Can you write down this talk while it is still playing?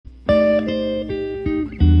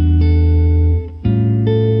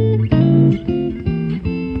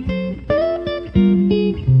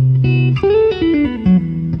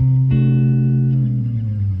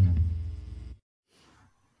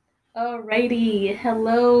Alrighty,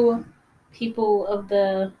 hello, people of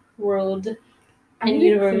the world and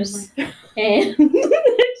universe and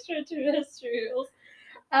extraterrestrials.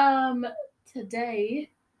 Um, Today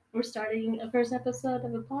we're starting a first episode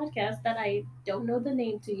of a podcast that I don't know the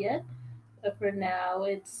name to yet, but for now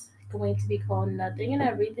it's going to be called Nothing and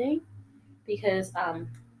Everything because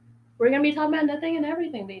we're gonna be talking about nothing and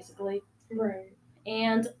everything basically. Right.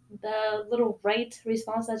 And the little right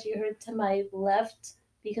response that you heard to my left,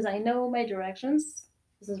 because I know my directions.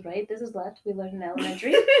 This is right, this is left. We learned in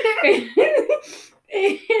elementary.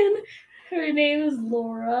 And her name is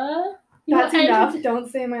Laura. That's enough.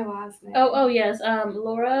 Don't say my last name. Oh yes.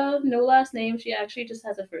 Laura, no last name. She actually just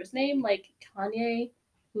has a first name, like Kanye,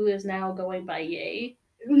 who is now going by Ye.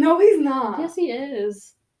 No, he's not. Yes, he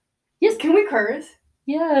is. Yes. Can we curse?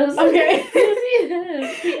 Yes. Okay. Yes, he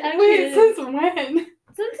is. He actually Wait, is. since when?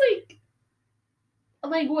 Since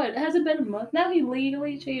like what? Has it been a month now? He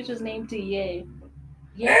legally changed his name to Ye.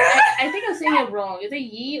 Yeah, I think I'm saying it wrong. Is it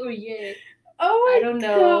Ye or Ye? Oh my I don't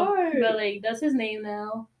know, God. but like that's his name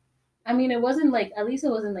now. I mean, it wasn't like, at least it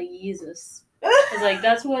wasn't like Jesus. It's like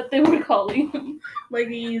that's what they were calling him, like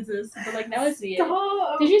Jesus. But like now it's Ye.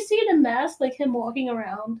 Stop. Did you see the mask, like him walking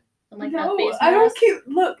around? And, like, no, that face I don't mask?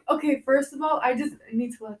 Look, okay, first of all, I just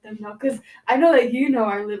need to let them know, because I know that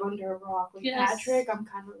I live under a rock. Like, Yes. Patrick, I'm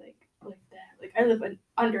kind of like that. Like, I live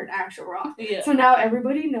under an actual rock. Yeah. So now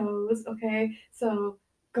everybody knows, okay? So,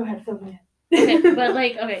 go ahead, fill me Okay, in. but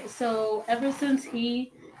like, okay, so ever since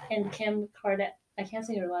he and Kim Kardashian, I can't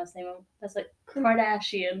say her last name, that's like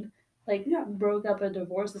Kardashian, like broke up or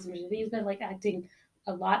divorced or something, he's been like acting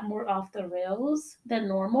a lot more off the rails than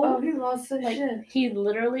normal. Oh, he lost his like, shit. He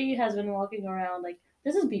literally has been walking around, like,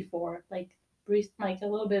 this is before, like a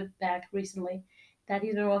little bit back recently, that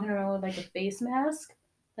he's been walking around with like a face mask.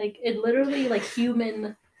 Like, it literally, like,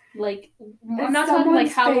 human, like, I'm not talking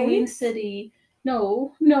like Halloween City.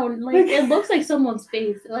 No, like it looks like someone's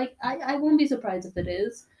face. Like I won't be surprised if it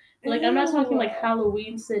is. Like, I'm not talking like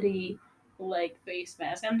Halloween City, like face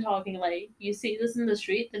mask. I'm talking like you see this in the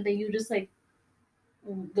street and then you just like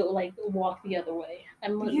go like walk the other way.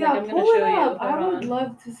 I'm gonna show you. I would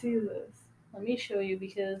love to see this. Let me show you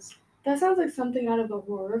because that sounds like something out of a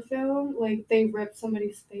horror film. Like they rip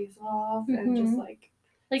somebody's face off and just like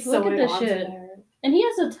look at this shit. There. And he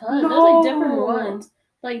has a ton. There's like different ones.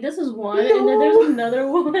 Like this is one, and then there's another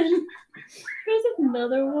one. There's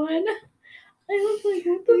another one. I was like,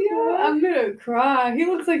 what the fuck? I'm gonna cry. He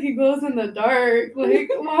looks like he glows in the dark.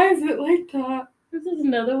 Like, why is it like that? This is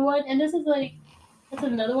another one, and this is like, that's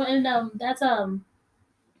another one, and that's that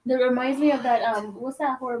reminds me of that what's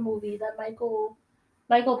that horror movie that Michael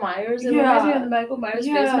Myers? It reminds me of the Michael Myers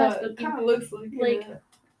face mask, but kind of looks like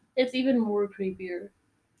it's even more creepier.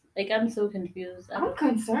 Like, I'm so confused. I'm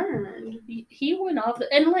concerned. He went off,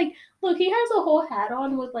 and like, look, he has a whole hat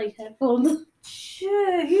on with like headphones.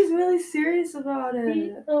 Shit, he's really serious about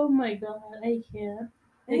it. Oh my god, I can't.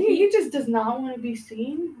 Like, he just does not want to be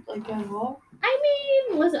seen, like, at all. I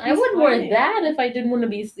mean, listen, I wouldn't wear that if I didn't want to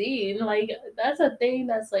be seen. Like, that's a thing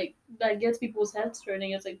that's like that gets people's heads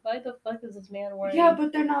turning. It's like, why the fuck is this man wearing? Yeah,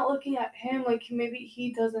 but they're not looking at him. Like, maybe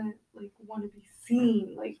he doesn't like want to be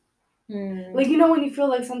seen. Like, like, you know when you feel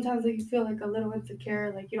like sometimes like you feel like a little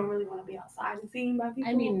insecure, like you don't really want to be outside and seen by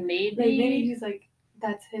people. I mean, maybe like maybe he's like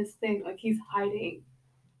that's his thing. Like he's hiding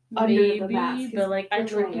under the mask. But like, I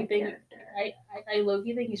low-key think I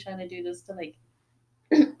low-key think he's trying to do this to like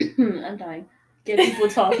I'm dying. Get people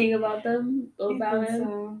talking about him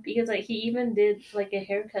because like he even did like a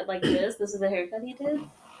haircut like this. This is the haircut he did,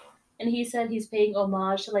 and he said he's paying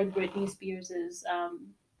homage to like Britney Spears's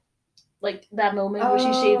like that moment where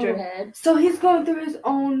she shaved her head. So he's going through his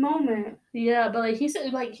own moment. Yeah, but like he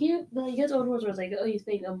said, like his own words was like, oh, he's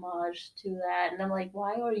paying homage to that, and I'm like,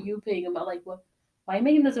 why are you paying homage? Like, what? Why are you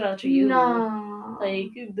making this about you? No.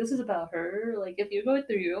 Like, this is about her. Like, if you're going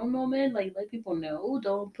through your own moment, like, let people know.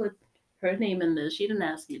 Don't put her name in this. She didn't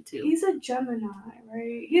ask you to. He's a Gemini,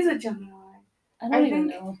 right? He's a Gemini. I don't even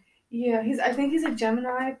know. Yeah, I think he's a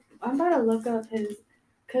Gemini. I'm about to look up his,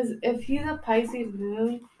 because if he's a Pisces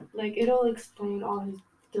moon, like, it'll explain all his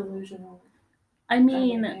delusional. I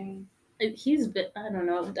mean, he's I don't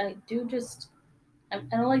know. I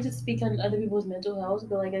don't like to speak on other people's mental health,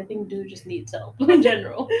 but like I think dude just needs help in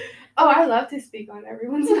general. Oh, I love to speak on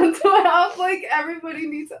everyone's mental health. Like everybody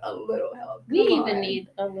needs a little help. We even need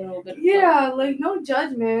a little bit. Yeah, help. Like no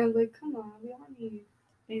judgment. Like come on, we all need.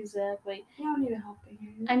 Exactly. We all need a helping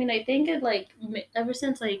hand. I mean, I think it like ever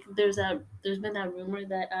since like there's been that rumor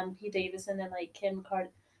that Pete Davidson and like Kim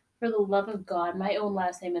Kardashian, for the love of God, my own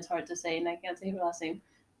last name is hard to say and I can't say her last name.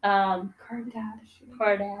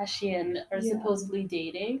 Kardashian are supposedly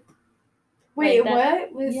dating. Wait, like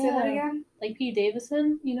that. what? Wait, say that Yeah, again. like Pete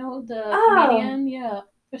Davidson, you know, the Oh, comedian. Yeah,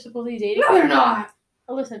 they're supposedly dating. no, they're not.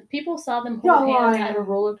 Oh, listen, people saw them hold Y'all hands at a lying.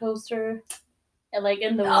 roller coaster, and like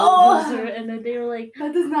in the roller coaster, No, and then they were like,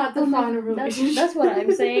 that does not "Oh my define a god," relationship. that's what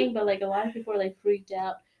I'm saying. But like a lot of people are like freaked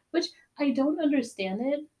out, which I don't understand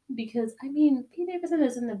it because I mean Pete Davidson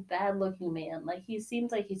isn't a bad looking man. Like he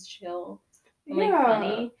seems like he's chill and like Yeah.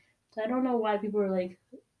 funny. So I don't know why people are like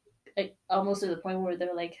almost to the point where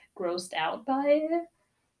they're like grossed out by it,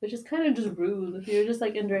 which is kind of just rude. You're just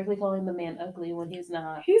like indirectly calling the man ugly when he's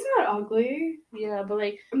not. He's not ugly. Yeah, but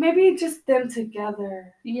like Maybe just them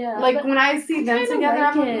together. yeah, Like but when I see them kinda together,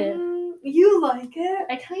 like I'm like, it. you like it?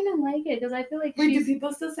 I kind of like it because I feel like Wait, do she's.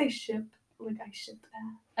 people still say ship? Like I ship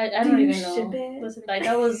that? I Do don't you even ship know. it? Listen,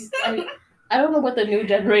 that was I don't know what the new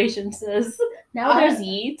generation says. Now I- there's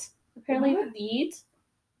yeet. Apparently What? yeet.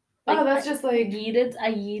 Oh, that's just like. yeeted.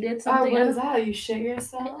 I yeeted Oh, something. what is that? You shit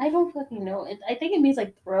yourself? I don't fucking know. I think it means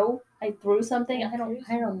like throw. I threw something. I don't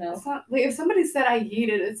know. It's not like if somebody said I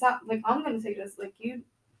yeeted. It's not like I'm gonna take this like you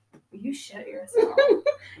shit yourself.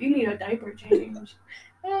 You need a diaper change.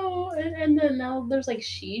 Oh, and then now there's like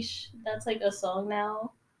sheesh. That's like a song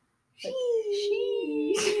now. Like,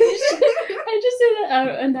 sheesh. I just say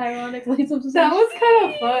that unironically. Sometimes That like, was kind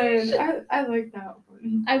of sheesh. fun. I like that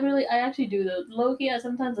one. I actually do though. Low-key, I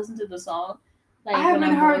sometimes listen to the song. Like I when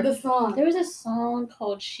haven't I'm heard bored. the song. There was a song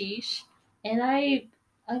called Sheesh, and I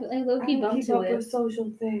low-key I don't bumped keep to up it. with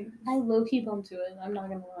social things. I low-key bumped to it. I'm not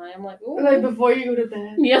gonna lie. I'm like, ooh. Like before you go to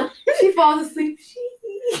bed. Yeah. She falls asleep.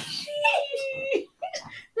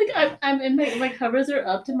 Like I'm in my covers are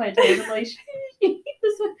up to my toes. I'm like,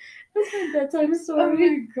 that's my bedtime Oh story.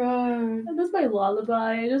 my god. And that's my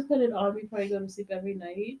lullaby. I just put it on before I go to sleep every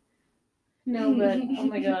night. No, but oh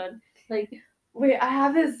my god, like Wait, I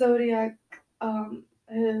have his zodiac,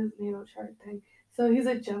 his natal chart thing. So he's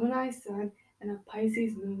a Gemini sun and a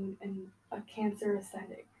Pisces moon and a Cancer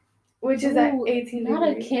ascending, which is at ooh, 18 not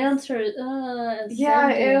degrees. a Cancer. Yeah,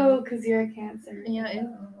 Ascending. ew, because you're a Cancer. Yeah,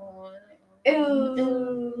 ew.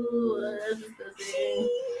 Ew. That's disgusting.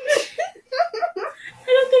 I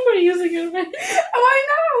don't think we're using it right. Why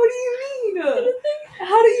not? What do you mean?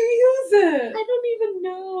 How do you use it? I don't even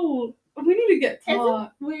know. We need to get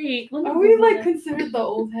taught. Wait, let me Are we Google like that. considered the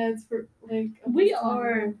old heads for like? of We this time?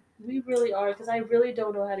 are. We really are, because I really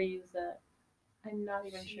don't know how to use that. I'm not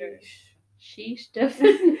even sure. Sheesh,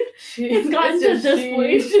 definitely. It's gotten to this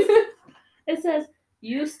point. It says,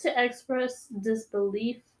 used to express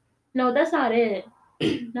disbelief. No, that's not it.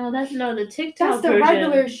 No, the TikTok That's the version.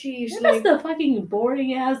 regular sheesh. That's Like, the fucking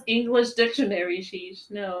boring ass English dictionary sheesh.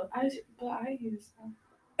 No. I use them.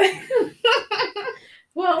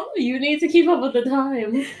 Well, you need to keep up with the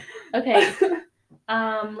times. Okay.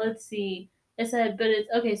 Let's see. It said, but it's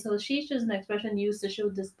okay. So sheesh is an expression used to show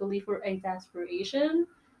disbelief or exasperation.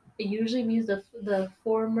 It usually means the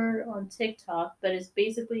former on TikTok, but it's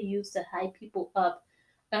basically used to hype people up.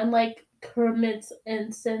 Unlike Kermit's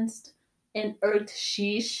incensed and irked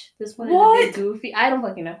sheesh, this one is a bit goofy. I don't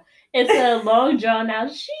fucking know. It's a long drawn out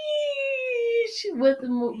sheesh with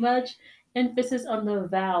much emphasis on the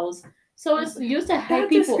vowels. So it's used to hype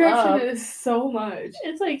people up. That description is so much.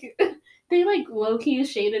 It's like they like low key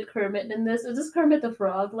shaded Kermit in this. Is this Kermit the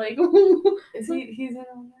Frog? Like, is he's in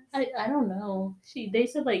on this? I don't know. They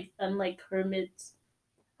said like unlike Kermit's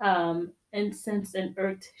incensed and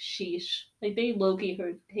irked sheesh. Like they low key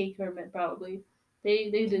hate Kermit probably.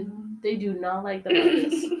 They do not like the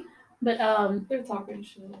artist. But they're talking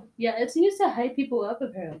shit. Yeah, it's used to hype people up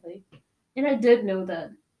apparently, and I did know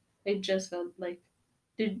that. I just felt like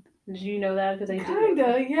did you know that? Because I did.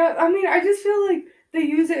 Kinda, yeah. I mean, I just feel like they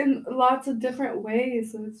use it in lots of different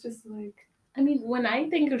ways, so it's just like. I mean, when I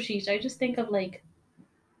think of sheesh, I just think of like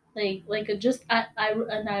just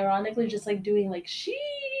and ironically just like doing like sheesh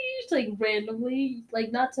like randomly,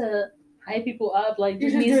 like not to hype people up, like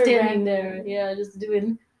just me standing there, yeah, just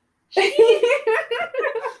doing.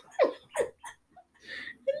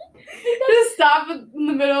 Just stop in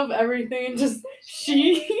the middle of everything and just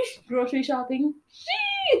sheesh. Grocery shopping.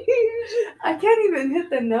 I can't even hit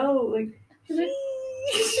the note. Like,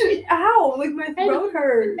 sheesh. Ow, like my throat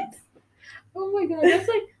hurts. Oh my god,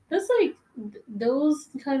 that's like those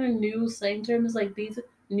kind of new slang terms, like these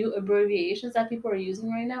new abbreviations that people are using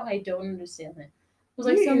right now. I don't understand it. There's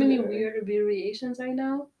like so many weird abbreviations right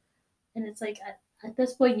now, and it's like at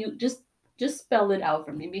this point you just spell it out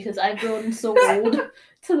for me, because I've grown so old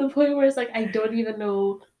to the point where it's like I don't even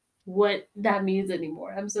know what that means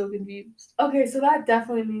anymore. I'm so confused. Okay, so that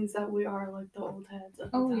definitely means that we are like the old heads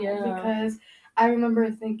of the time, yeah. Because I remember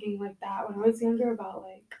thinking like that when I was younger about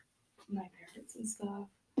like my parents and stuff.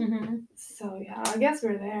 Mm-hmm. So yeah, I guess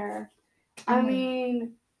we're there. I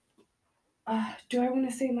mean, do I want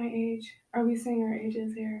to say my age? Are we saying our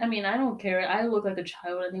ages here? I mean, I don't care. I look like a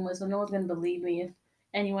child anyway, so no one's gonna believe me if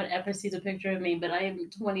anyone ever sees a picture of me. But I am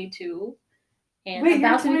 22. And wait,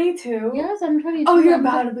 about you're 22? Yes, I'm 22. Oh, you're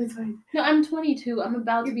about to be 20. No, I'm 22. I'm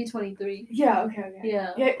about to be 23. Yeah, okay.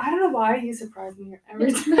 Yeah. Yeah, I don't know why you surprise me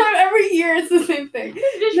every time. Every year it's the same thing.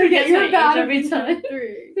 You just forget your age every time.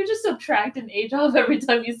 You just subtract an age off every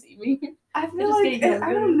time you see me. I feel like,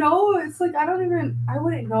 I don't know. It's like, I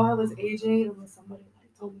wouldn't know I was aging unless somebody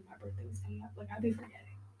like told me my birthday was coming up. Like, I'd be forgetting.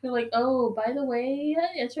 They're like, oh, by the way,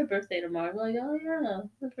 it's your birthday tomorrow. I'm like, oh yeah,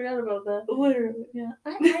 I forgot about that. Literally. Yeah.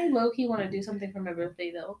 I low-key want to do something for my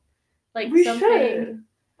birthday though. Like we something should.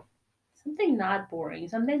 Something not boring.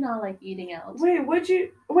 Something not like eating out.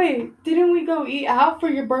 Wait, didn't we go eat out for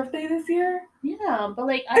your birthday this year? Yeah, but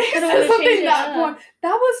like I kind of want to change it up.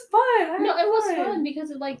 That was fun. No, it was fun because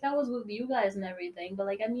that was with you guys and everything. But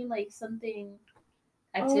like I mean like something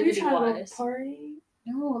activity wise. Party?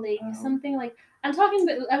 No, like something like I'm talking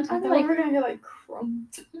like we're gonna get like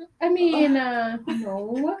crumped. I mean,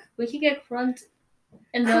 no, we can get crumped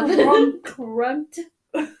and the crumped.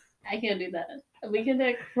 I can't do that. We can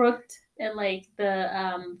get crumped in like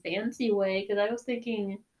the fancy way because I was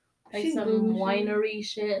thinking like some winery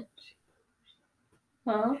shit.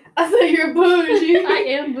 Huh? I thought you're bougie. I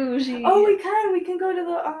am bougie. Oh, we can go to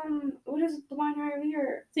the what is the winery over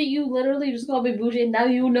here? See, you literally just called me bougie, and now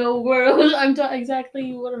you know where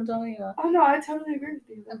exactly what I'm talking about. Oh no, I totally agree with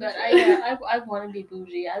you. But I want to be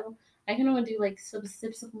bougie. I kind of want to do like some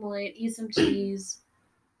sip some wine, eat some cheese,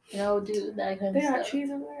 do that kind of stuff. They got cheese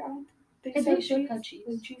over there. I don't think they should have cheese.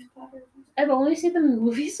 Like cheese platters. I've only seen them in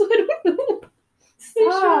movies, so I don't know.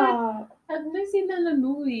 Stop. I've only seen them in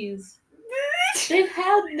movies. I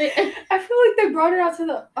feel like they brought it out to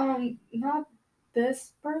the not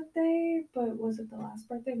this birthday, but was it the last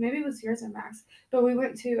birthday? Maybe it was yours and Max. But we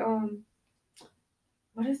went to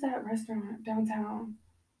what is that restaurant downtown?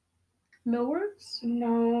 Millworks?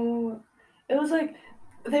 No, it was like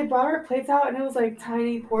they brought our plates out and it was like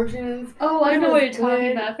tiny portions. Oh, I know what you're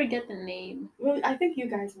talking about. I forget the name. Well, I think you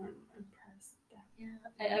guys weren't impressed.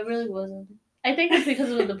 Yeah, I really wasn't. I think it's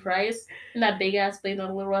because of the price and that big ass plate on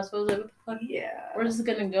the little ass. I was like, what the fuck? Yeah. Where's this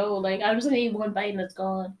gonna go? Like, I'm just gonna eat one bite and it's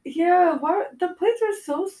gone. Yeah, the plates were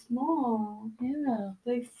so small. Yeah.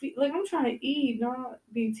 Like I'm trying to eat, not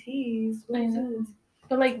be teased. I know.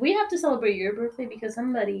 But like, we have to celebrate your birthday because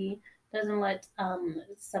somebody doesn't let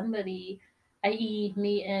somebody, i.e.,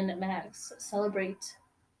 me and Max, celebrate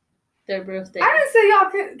their birthday. I didn't say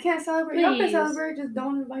y'all can't celebrate. Please. Y'all can celebrate, just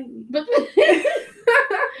don't invite me. But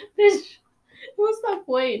what's the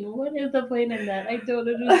point? What is the point in that? I don't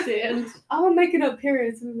understand. I'm gonna make an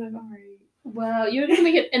appearance and be like, alright. Wow, you're gonna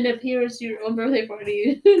make an appearance to your own birthday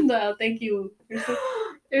party. No, thank you. You're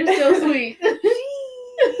so sweet.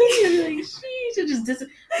 You're like, sheesh.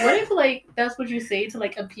 What if like that's what you say to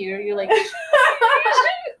like appear? You're like,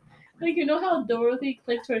 like you know how Dorothy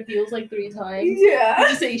clicked her heels like 3 times? Yeah. You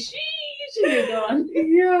just say sheesh and you're gone.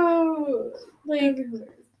 Yo. Like,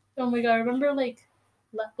 oh my god, remember like,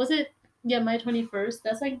 was it? Yeah, my 21st.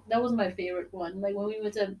 That was my favorite one. Like when it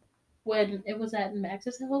was at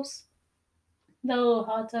Max's house. The little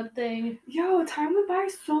hot tub thing. Yo, time went by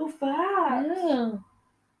so fast. Yeah.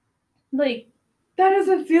 Like that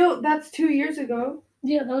doesn't feel. That's 2 years ago.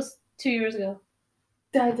 Yeah, that was 2 years ago.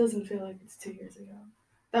 That doesn't feel like it's 2 years ago.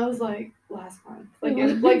 That was like last month. Like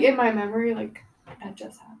in my memory, like that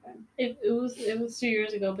just happened. It was 2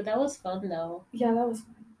 years ago, but that was fun though. Yeah, that was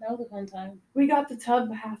fun. That was a fun time. We got the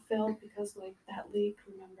tub half filled because like that leak.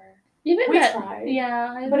 Remember? We tried.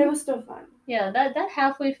 Yeah, but it was still fun. Yeah, that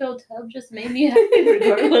halfway filled tub just made me happy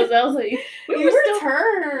regardless. I was like, you were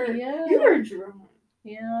turned. Yeah, you were drunk.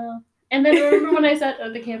 Yeah, and then remember when I sat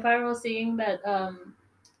at the campfire, I was singing that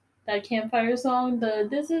campfire song, the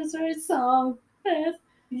 "This Is Our Song."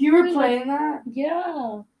 You were playing that?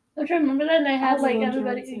 Yeah, don't you remember that? And I had like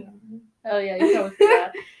everybody. Oh yeah, you probably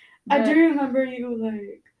forgot. I do remember you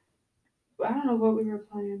like. I don't know what we were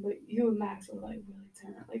playing, but you and Max were like really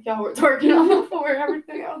turned. Like y'all were twerking on the floor and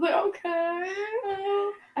everything. I was like, okay.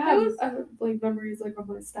 I have like memories like on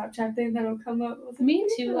my Snapchat thing that'll come up. Like, me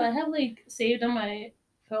too. I have like saved on my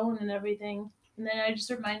phone and everything, and then I just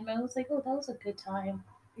remind me. I was like, oh, that was a good time.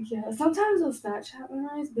 Yeah, sometimes those Snapchat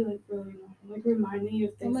memories be like really annoying. Like reminding you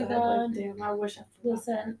of things that like, damn, I wish I forgot.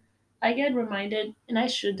 Listen, I get reminded, and I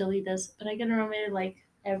should delete this, but I get reminded like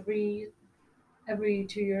every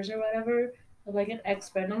 2 years or whatever of like an ex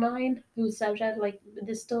friend of mine who's Snapchat, like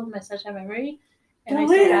this is still in my Snapchat memory, and I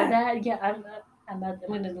still have that. Yeah, I'm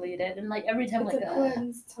gonna delete it, and like every time it's like a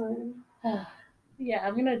cleanse time. Yeah,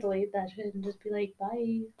 I'm gonna delete that shit and just be like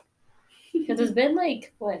bye. Because it's been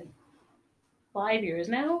like what 5 years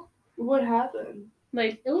now. What happened?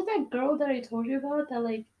 Like it was that girl that I told you about that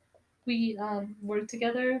like we worked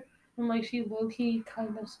together and like she low key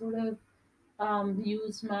kind of sort of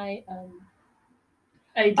used my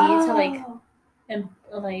ID to like Oh, and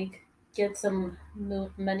like get some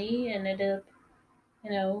money and ended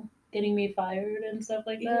up getting me fired and stuff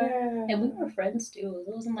like that. And we yeah. were friends too.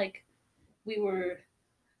 It wasn't like we were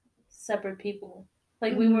separate people.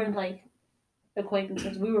 Like we weren't Hmm. like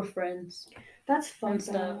acquaintances. We were friends That's and fucked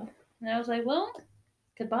stuff. up. And I was like, well,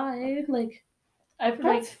 goodbye. Like I feel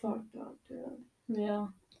That's like fucked up, dude. yeah.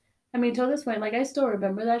 I mean, till this point, like I still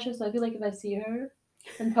remember that shit. So I feel like if I see her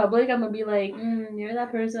in public, I'm gonna be like, "You're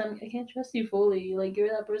that person. I can't trust you fully. Like you're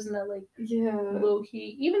that person that like Yeah. low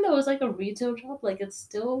key, even though it's like a retail job, like it's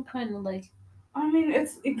still kind of like I mean, it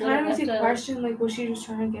kind little of makes you effed up. question, like, was she just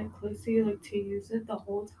trying to get close to you, like, to use it the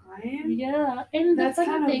whole time? Yeah, and the That's funny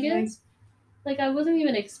kind of thing like, is, like I wasn't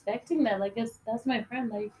even expecting that. Like that's my friend.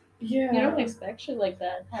 Like you don't yeah. expect shit like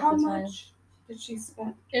that half How the time. much did she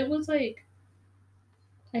spend? It was like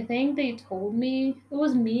I think they told me it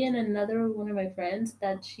was me and another one of my friends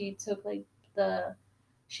that she took like the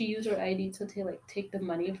she used her ID to take the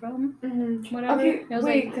money from whatever. Okay, And I was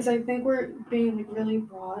wait, like, because I think we're being like really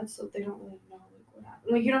broad, so they don't really know like what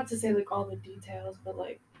happened. Like, you don't have to say like all the details, but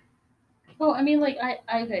like, oh, I mean, like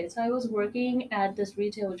I okay. So I was working at this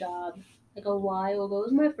retail job like a while ago. It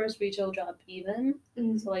was my first retail job even.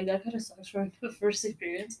 mm, So like that kind of sucks for the first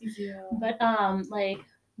experience. yeah. But like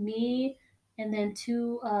me and then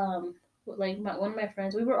two like one of my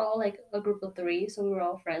friends, we were all like a group of three, so we were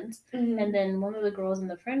all friends. And Mm-hmm. then one of the girls in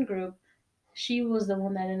the friend group, she was the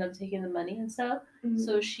one that ended up taking the money and stuff. Mm-hmm.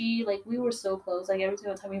 So she like we were so close. Like every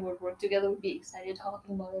single time we would work together, we'd be excited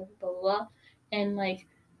talking about it, blah blah blah. And like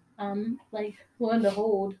lo and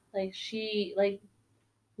behold, like she like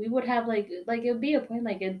we would have like it would be a point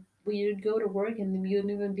like we would go to work and you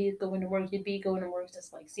wouldn't even be going to work. You'd be going to work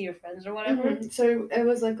just like see your friends or whatever. So it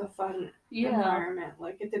was like a fun Yeah, environment.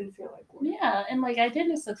 Like, it didn't feel like work. yeah, and like I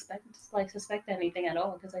didn't suspect anything at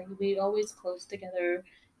all because like we always close together,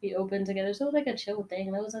 we open together, so it was like a chill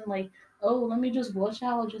thing. That wasn't like oh let me just watch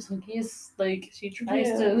out just in case like she tries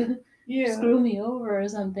Yeah. to Yeah. screw me over or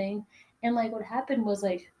something. And like what happened was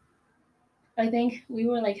like I think we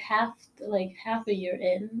were like half a year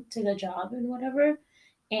in to the job and whatever,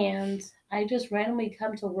 and I just randomly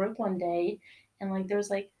come to work one day, and like there's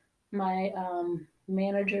like my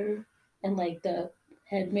manager and like the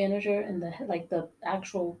head manager and the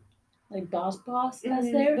actual like boss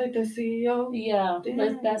that's there. Like the CEO. Yeah,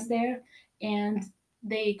 that's Damn. there, and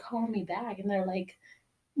they call me back and they're like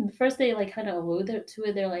first they like kind of alluded to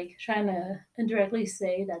it. They're like trying to indirectly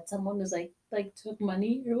say that someone is like took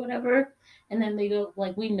money or whatever, and then they go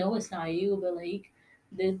like, "We know it's not you, but like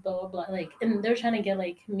this blah blah blah." Like, and they're trying to get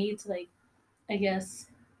like me to like I guess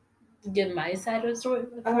give my side of the story.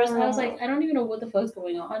 At first, I was like, Uh, I don't even know what the fuck's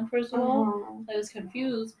going on. First of all, uh-huh. I was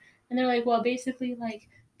confused, and they're like, "Well, basically like."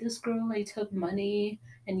 This girl like took money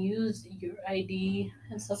and used your ID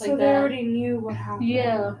and stuff So like they that. already knew what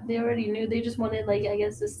Yeah, happened. they already knew. They just wanted like I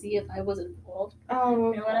guess to see if I was involved Oh, and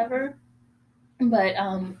okay. whatever. But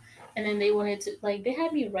and then they wanted to like they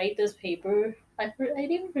had me write this paper. I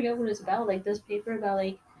didn't forget what it's about. Like this paper about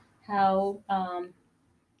like how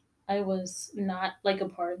I was not like a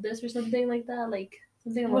part of this or something like that. Like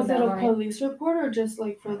something along Was it that a line. police report or just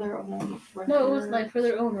like for their own No, it was like for records?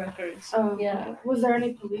 their own records. Oh, Yeah. okay. Was there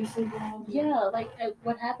any police involved? Yeah, like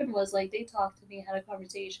what happened was like they talked to me, had a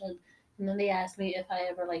conversation, and then they asked me if I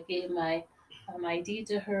ever like gave my ID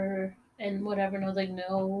to her and whatever, and I was like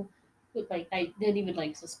no, but like I didn't even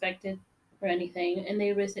like suspect it or anything. And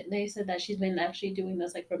they said that she's been actually doing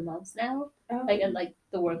this like for months now, Oh. like at like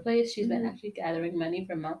the workplace, she's been Mm-hmm. actually gathering money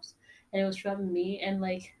for months, and it was from me and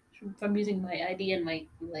like from using my ID and my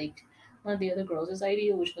like one of the other girls'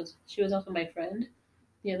 ID, which was she was also my friend,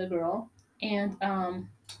 the other girl, and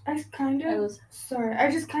I kind I of, was sorry,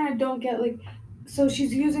 I just kind of don't get like, so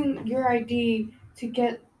she's using your ID to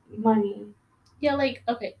get money. yeah, like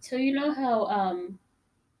okay, so you know how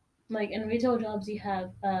like in retail jobs you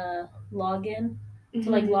have login to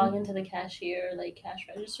like Mm-hmm. log into the cashier, like cash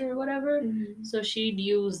register or whatever. Mm-hmm. So she'd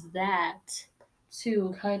use that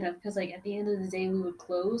to kind of because like at the end of the day we would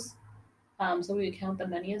close, so we would count the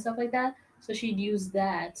money and stuff like that. So she'd use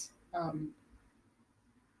that.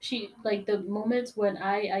 She like the moments when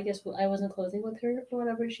I guess I wasn't closing with her or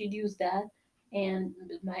whatever, she'd use that and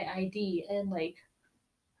my ID and like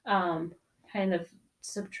um kind of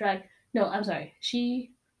subtract no I'm sorry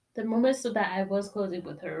she the moments so that I was closing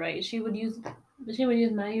with her right she would use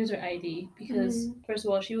my user ID because Mm-hmm. first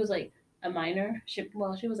of all she was like a minor. She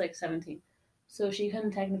was like 17, so she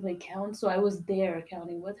couldn't technically count. So I was there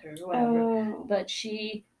counting with her or whatever. Oh. But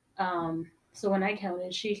so when I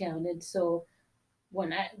counted, she counted. So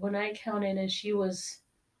when I counted and she was,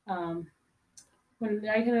 um, when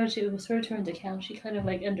I counted, it was her turn to count. She kind of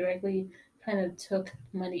like indirectly kind of took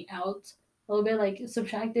money out a little bit, like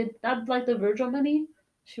subtracted not like the virtual money.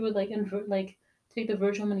 She would like invert like take the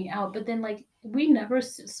virtual money out, but then like we never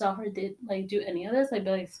saw her did like do any of this. Like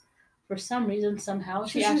for some reason somehow So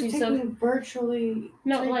she she was actually so taking virtually.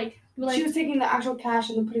 no She like was taking the actual cash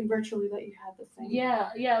and then putting virtually that you had the same. yeah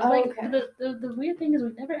Oh, like okay. the weird thing is we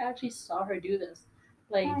never actually saw her do this.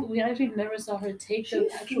 Like Oh. we actually never saw her take the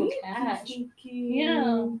She's actual sneaky, cash. sneaky.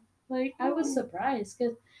 Yeah, like I was Oh. surprised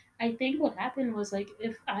because I think what happened was like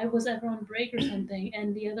if I was ever on break or something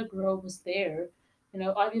and the other girl was there,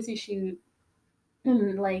 obviously she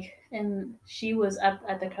and she was up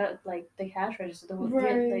at the like the cash register,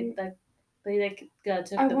 Right. they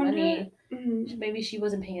took I the wonder. money. Mm, Maybe she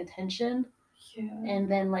wasn't paying attention, yeah. and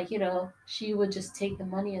then like she would just take the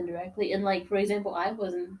money indirectly. And like for example, I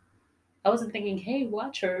wasn't thinking, hey,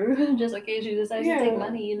 watch her, just in case she decides to take Yeah.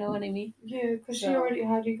 money. You know what I mean? Yeah, because she So already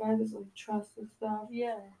had you guys like trust and stuff.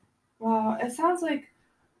 yeah. Wow, it sounds like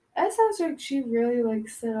she really like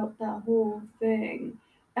set up that whole thing.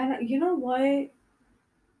 And you know what?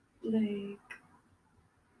 Like,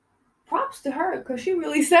 props to her because she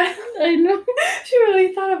really said I know. she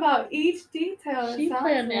really thought about each detail. It She sounds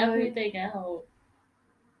planned like, everything out.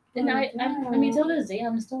 And but I mean, till damn, this day,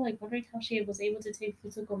 I'm still like wondering how she was able to take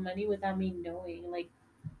physical money without me knowing, like,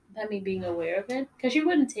 without me being aware of it. Because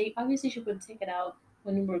obviously, she wouldn't take it out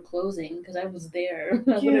when we were closing because I was there.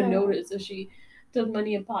 I would have yeah. noticed if she took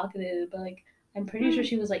money and pocketed it. But, like, I'm pretty sure Mm.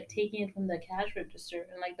 she was, like, taking it from the cash register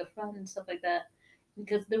and, like, the front and stuff like that.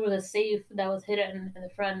 Because there was a safe that was hidden in the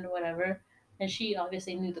front or whatever. And she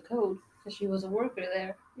obviously knew the code because she was a worker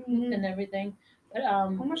there Mm-hmm. and everything. But, How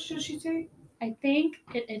much did she take? I think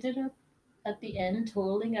it ended up at the end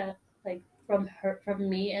totaling like from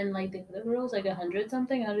me and like the other girls like 100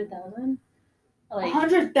 something 100,000 A like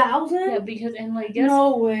hundred yeah thousand? because and like guess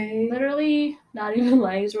No way. literally not even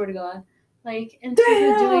lying, swear to God, like and she's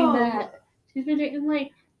been doing Damn. that. She's been doing and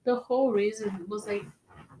like the whole reason was like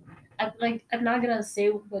I'm not gonna say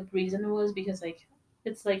what reason it was because like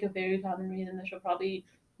it's like a very common reason that she'll probably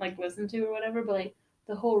like listen to or whatever, but like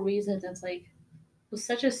the whole reason it's like was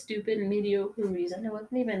such a stupid, mediocre reason. It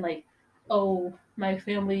wasn't even like, oh, my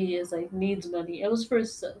family is like needs money. It was for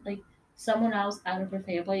like someone else out of her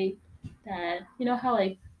family that how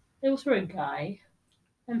like it was for a guy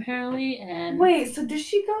apparently, and Wait, so did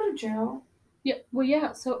she go to jail? yeah, well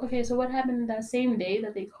yeah. So okay, so what happened that same day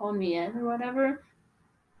that they called me in or whatever?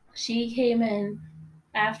 She came in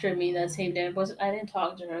after me that same day. I didn't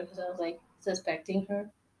talk to her because I was like suspecting her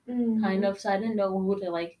kind Mm. of, so I didn't know who to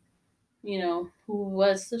like who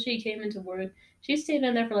was. So she came into work. She stayed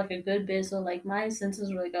in there for like a good bit. So like my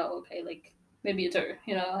senses were like, oh, okay, like maybe it's her,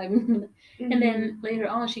 I'm and then Mm-hmm. later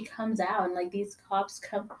on she comes out and like these cops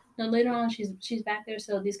come no later on she's back there,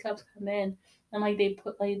 so these cops come in and like they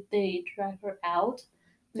drag her out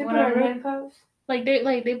They and put her in whatever. handcuffs? Like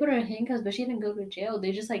they put her in handcuffs, but she didn't go to jail.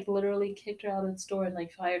 They just like literally kicked her out of the store and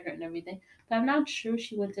like fired her and everything. But I'm not sure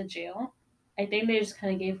she went to jail. I think they just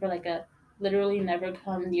kind of gave her like a literally never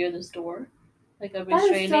come near the store, like a That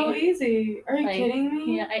is so restraining. easy. Are you Like kidding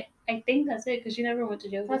yeah, me? I think that's it because she never went to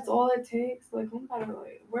jail. That's all it takes. Like, I'm about to,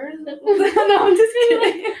 like, where is No, it? No, I'm just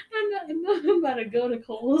kidding. I'm about to go to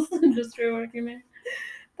Kohl's and just start working there.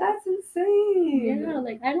 That's insane. Yeah,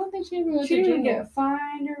 like I don't think she ever went She to didn't even jail. get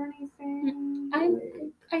fined or anything. I Like,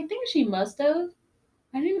 I think she must have.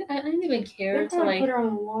 I didn't even they care to probably put like her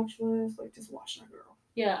on a watch list. Like, just watch that girl.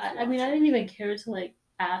 yeah. Just I mean watch I her. didn't even care to like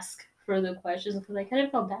ask further questions because I kind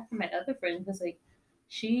of felt bad for my other friend because like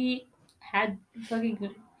she had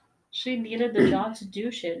fucking she needed the job to do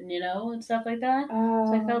shit, and stuff like that.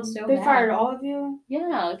 So I felt so They bad. fired all of you?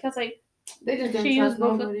 Yeah, because like They just didn't she used trust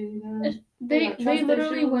both of nobody. Then. They they got they trust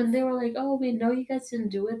literally when issues. they were like, oh, we know you guys didn't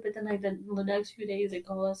do it, but then like the next few days they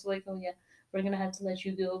call us like, oh yeah, we're gonna have to let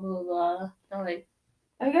you go, blah blah blah. I'm like,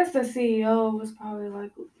 I guess the CEO was probably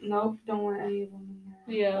like, nope, don't want any of them in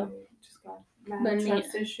there. yeah, Like, just got but mad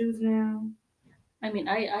trust issues now. I mean,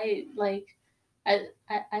 I like.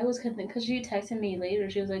 I was kind of because she texted me later.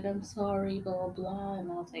 She was like, "I'm sorry, blah blah blah,"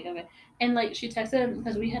 and I was like, "Okay." And like she texted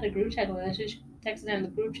because we had a group chat with us. She texted in the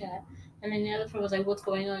group chat, and then the other friend was like, "What's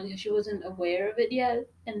going on?" Because she wasn't aware of it yet,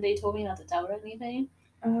 and they told me not to tell her anything.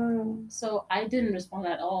 Oh. So I didn't respond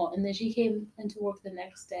at all. And then she came into work the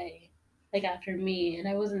next day, like after me, and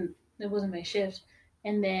I wasn't. It wasn't my shift.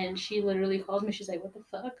 And then she literally calls me. She's like, "What the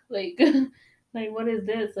fuck?" Like, Like, what is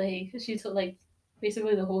this? Like, she told, like,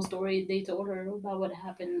 basically the whole story. They told her about what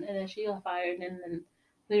happened, and then she got fired. And then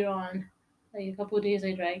later on, like a couple of days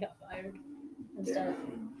later, I got fired and stuff.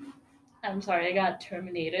 I'm sorry, I got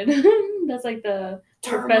terminated. That's like the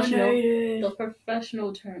professional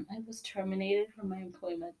term. I was terminated from my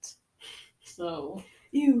employment. So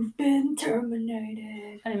you've been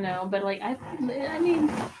terminated. I know, but like I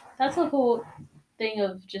mean, that's the whole thing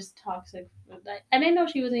of just toxic. I didn't know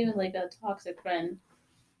she was even like a toxic friend,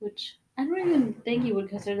 which I don't even think you would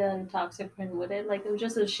consider that a toxic friend, would it? Like it was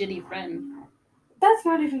just a shitty friend. That's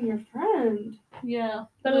not even your friend. Yeah,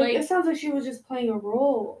 but like it sounds like she was just playing a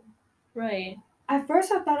role. Right. At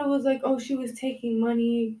first, I thought it was like, oh, she was taking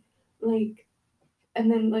money, like,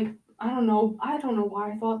 and then like I don't know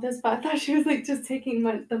why I thought this, but I thought she was like just taking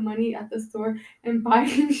the money at the store and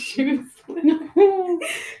buying shoes. Because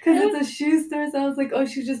it's a shoe store, so I was like, oh,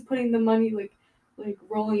 she's just putting the money like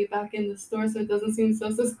rolling it back in the store so it doesn't seem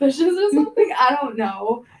so suspicious or something. I don't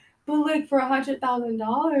know, but like for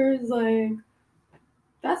 $100,000, like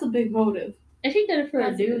that's a big motive. And she did it for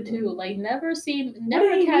a dude too. Like never catch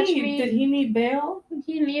me. Did he need bail?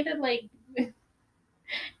 He needed like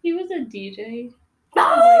he was a DJ.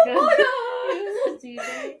 Oh my god! He was a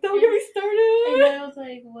DJ. Don't get me started. And I was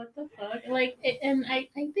like, what the fuck? Like, and I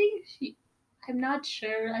think I'm not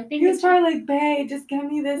sure. I think he was probably like, babe, just give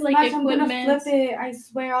me this like much. I'm gonna flip it. I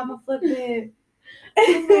swear, I'm gonna flip it.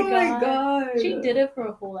 Oh my god. She did it for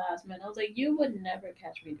a whole ass minute. I was like, you would never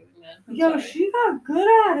catch me doing that. Yo, sorry. She got good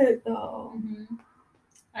at it though. Mm-hmm.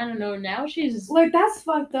 I don't know. Now she's like that's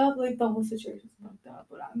fucked up. Like the whole situation's fucked up.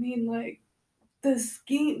 But I mean, like the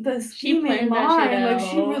scheme in mind. Like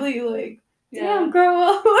she really like. Yeah. Damn,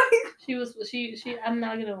 girl. Like she. I'm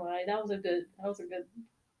not gonna lie. That was a good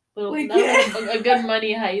little. Like, that was a good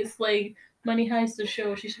money heist. Like money heist to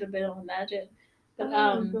show she should have been on Magic. But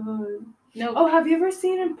God. No. Oh, have you ever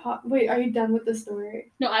seen wait, are you done with the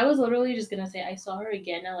story? No, I was literally just gonna say I saw her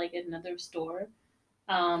again at like another store.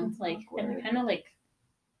 That's like awkward. And kind of like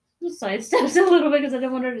sidesteps a little bit because I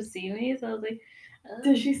didn't want her to see me. So I was like,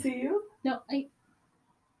 did she see you? No, I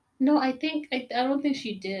don't think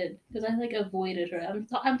she did because I like avoided her.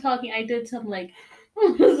 I'm talking. I did some like.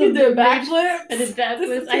 You did backflips. I did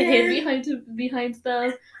backflips. I hid behind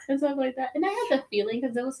stuff and stuff like that. And I had the feeling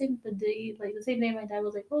because that was the same day my dad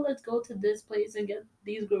was like, "Oh, let's go to this place and get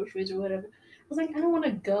these groceries or whatever." I was like, I don't want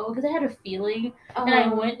to go because I had a feeling, and I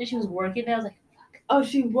went and she was working there. I was like, "Fuck." Oh,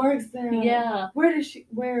 she works there. Yeah. Where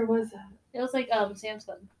was that? It was like Sam's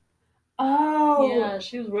Club. Oh. Yeah,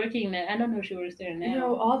 she was working there. I don't know if she works there now.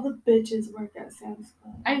 Yo, all the bitches work at Sam's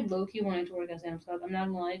Club. I low-key wanted to work at Sam's Club. I'm not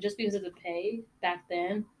gonna lie, just because of the pay back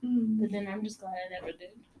then. But then I'm just glad I never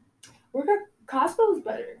did. Work at Costco's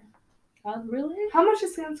better. Really? How much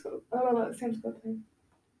is Sam's Club? Sam's Club pay?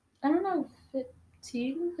 I don't know.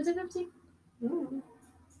 15? Is it 15? No.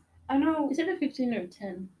 I know. Is it a 15 or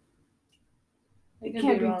 10? It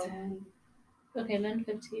can't be 10. Okay, then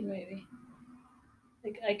 15 maybe.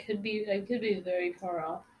 Like I could be very far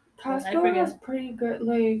off. Costco has pretty good,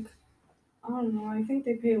 like, I don't know, I think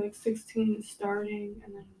they pay like 16 starting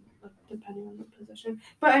and then like depending on the position.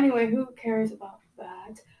 But anyway, who cares about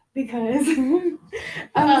that? Because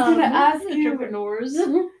I was gonna ask entrepreneurs.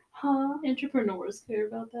 Huh? Entrepreneurs care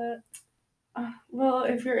about that. Well,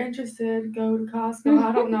 if you're interested, go to Costco.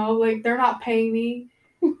 I don't know, like they're not paying me.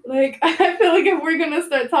 Like I feel like if we're gonna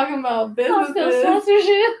start talking about businesses, Costco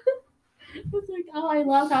sponsorship. It's like, oh, I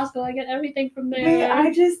love Costco. I get everything from there. Wait,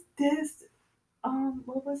 I just dissed.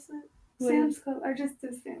 What was it? Sam's Club. I just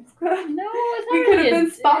dissed Sam's Club. No, it's not. We could have been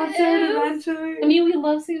sponsored eventually. I mean, we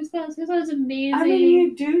love Sam's Club. Sam's Club is amazing. I mean,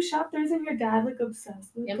 you do shop there, isn't your dad like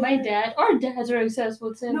obsessed with it? Yeah, our dads are obsessed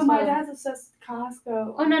with Sam's Club. No, my dad's obsessed with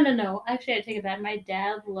Costco. Oh no! Actually, I take it back. My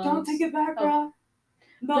dad loves. Don't take it back, bro.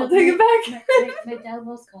 No, take it back. My dad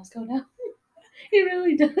loves Costco now. He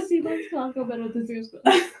really does. He loves Costco better than Sam's Club.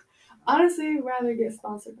 Honestly, I'd rather get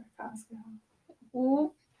sponsored by Costco.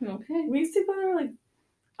 Well, okay. We used to go there, like,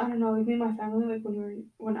 I don't know, like me and my family, like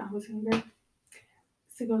when I was younger,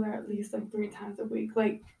 used to go there at least like 3 times a week.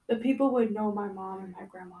 Like the people would know my mom and my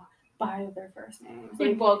grandma by their first names.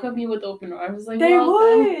 Like welcome you with open arms. Like they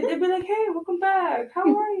would. They'd be like, "Hey, welcome back. How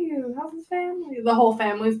are you? How's the family?" The whole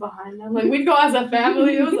family's behind them. Like we'd go as a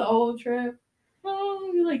family. It was a whole trip. Oh,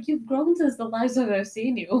 you're like, you've grown since the last time I've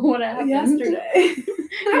seen you. What happened?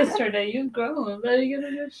 Yesterday, you've grown. Are you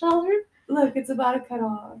gonna get showered? Look, it's about to cut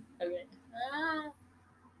off. Okay.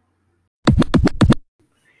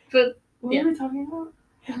 But what were we talking about?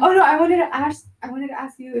 Oh no, I wanted to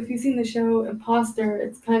ask you if you've seen the show Imposter.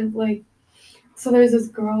 It's kind of like, so there's this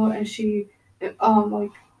girl and she,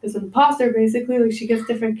 like is an imposter basically. Like she gets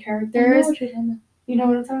different I know characters. what you're talking about. You know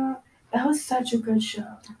what I'm talking about? That was such a good show.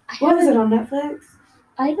 I What was it haven't- on Netflix?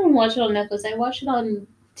 I didn't watch it on Netflix. I watched it on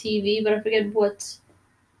TV, but I forget what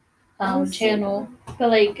That was so channel. But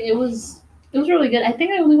like it was really good. I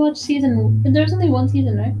think I only watched season. There's only one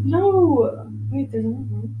season, right? No. Wait, there's another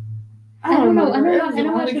one. I don't know. I remember. It know. was I a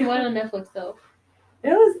know while watching ago. one on Netflix though. It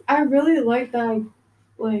was. I really liked that.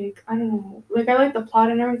 Like I don't know. Like I like the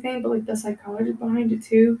plot and everything, but like the psychology behind it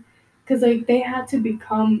too. Cause like they had to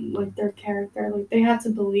become like their character. Like they had to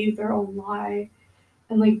believe their own lie,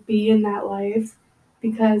 and like be in that life.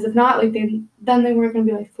 Because if not, like then they weren't gonna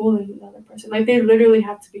be like fooling the other person. Like they literally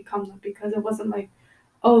had to become them because it wasn't like,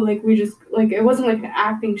 oh, like we just like it wasn't like an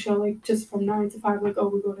acting show like just from 9 to 5 like, oh,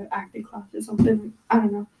 we go to acting class or something. I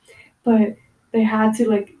don't know, but they had to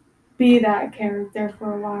like be that character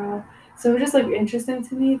for a while. So it was just like interesting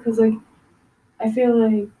to me because like I feel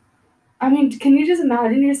like, I mean, can you just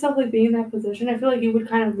imagine yourself like being in that position? I feel like you would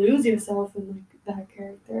kind of lose yourself in like that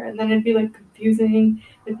character, and then it'd be like confusing.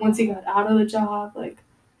 Like once you got out of the job, like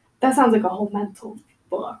that sounds like a whole mental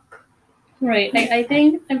book. Right. I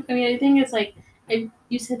think. I mean, I think it's like.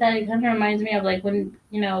 You said that it kind of reminds me of like when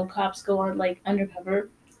cops go on like undercover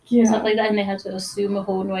and stuff Yeah, like that, and they have to assume a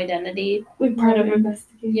whole new identity. like private Whatever.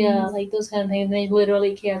 investigations. Yeah, like those kind of things. They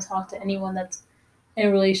literally can't talk to anyone that's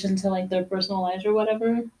in relation to like their personal lives or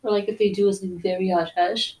whatever. Or like if they do, it's like very hush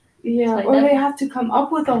hush. Yeah, like or that. they have to come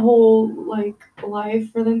up with a whole like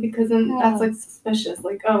life for them because then Yeah. that's like suspicious.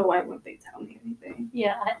 Like, oh, why wouldn't they tell me anything?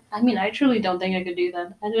 Yeah, I mean, I truly don't think I could do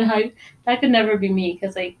that. I don't know. That could never be me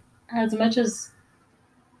because like as much as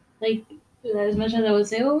like as much as I would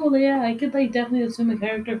say, oh yeah, I could like definitely assume a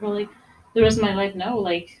character for like the rest of my life. No,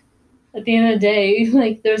 like at the end of the day,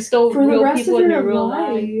 like there's still For the real rest people of in your their real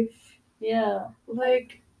life, life. Yeah.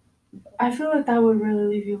 like I feel like that would really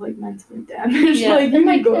leave you like mentally damaged. Yeah, Like you and,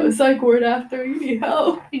 need like, to go to and- psych ward after. You need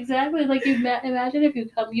help. Exactly. Like you imagine if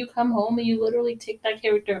you come home and you literally take that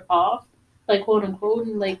character off, like quote unquote,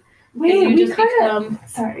 and like Wait, and you we just kind become of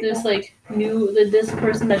sorry. this like this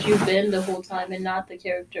person that you've been the whole time and not the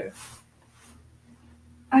character.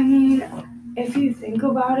 I mean, if you think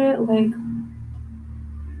about it, like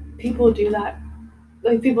people do that.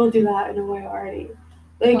 Like people do that in a way already.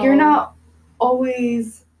 Like you're Oh. not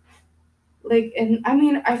always like, and I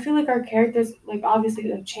mean, I feel like our characters like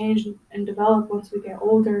obviously like change and develop once we get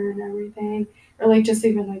older and everything, or like just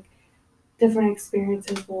even like different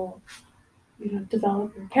experiences will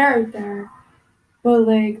develop your character. But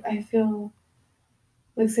like I feel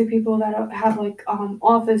like say people that have like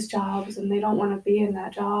office jobs and they don't want to be in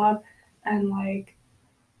that job, and like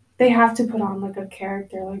they have to put on like a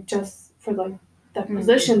character like just for like the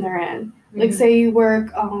position they're in. Like say you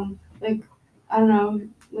work like I don't know,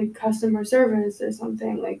 like customer service or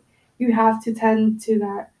something, like you have to tend to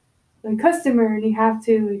that like customer, and you have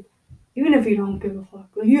to like even if you don't give a fuck,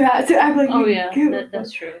 like you have to act like Oh you yeah, give a fuck.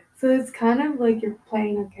 that's true. So it's kind of like you're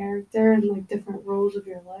playing a character in like different roles of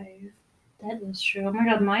your life. That is true. Oh my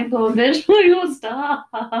god, mind blown, bitch. Like, oh, stop.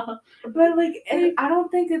 But like, I don't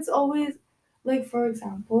think it's always like, for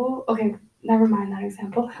example, okay, never mind that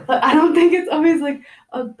example. But I don't think it's always like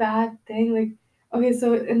a bad thing. Like, okay,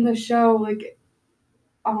 so in the show, like,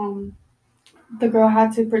 the girl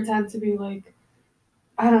had to pretend to be like,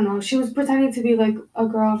 I don't know, she was pretending to be like a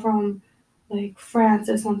girl from like France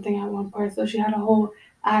or something at one point. So she had a whole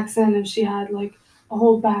accent and she had like a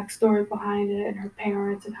whole backstory behind it and her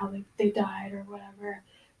parents and how like they died or whatever.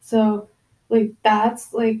 So like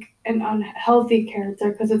that's like an unhealthy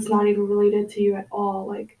character because it's not even related to you at all.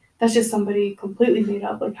 Like that's just somebody completely made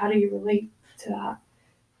up. Like how do you relate to that?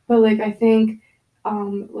 But like I think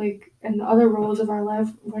like in the other roles of our life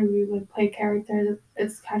when we like play characters,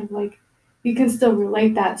 it's kind of like you can still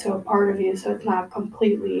relate that to a part of you, so it's not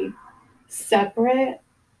completely separate.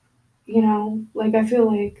 Like I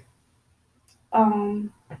feel like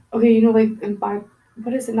okay, like in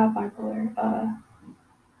what is it, not bipolar,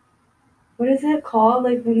 what is it called,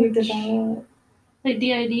 like when you develop Like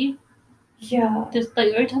DID? yeah Just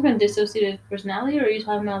like, are you talking about dissociative personality, or are you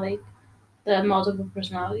talking about like the multiple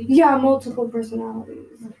personality? yeah multiple personalities.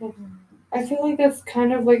 I feel like that's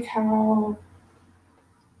kind of like how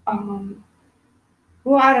um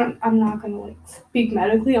well, I'm not gonna like speak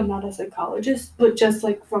medically. I'm not a psychologist, but just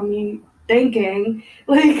like from me thinking,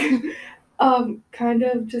 like, kind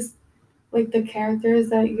of just like the characters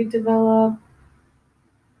that you develop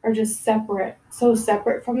are just separate, so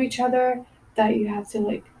separate from each other that you have to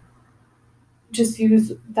like just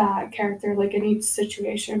use that character like in each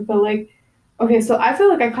situation. But like, okay, so I feel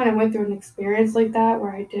like I kind of went through an experience like that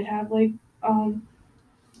where I did have like um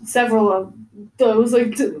several of those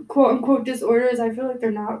like quote unquote disorders. I feel like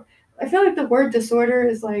they're not. I feel like the word disorder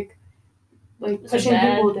is like It's a pushing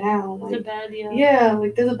people bad. down. It's a Like bad. Yeah. yeah,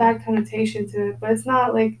 like there's a bad connotation to it, but it's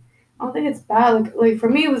not like I don't think it's bad. Like for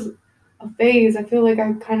me, it was a phase. I feel like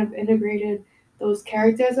I kind of integrated those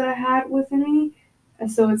characters that I had within me,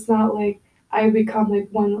 and so it's not like I become like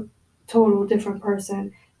one total different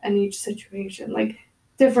person in each situation. Like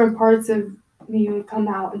different parts of me would come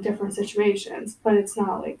out in different situations, but it's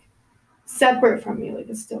not like separate from me. Like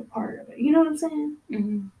it's still part of it. You know what I'm saying?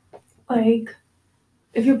 Mm-hmm. Like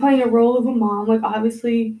if you're playing a role of a mom, like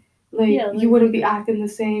obviously, like Yeah. you wouldn't be acting the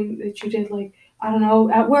same that you did, like I don't know,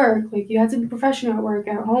 at work. Like you have to be professional at work.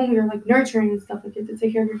 At home, you're like nurturing and stuff. Like you have to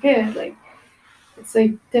take care of your kid. Like it's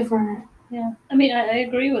like different. Yeah. I mean, I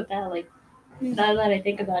agree with that. Like now that I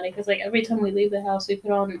think about it, because like every time we leave the house, we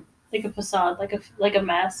put on like a facade, like a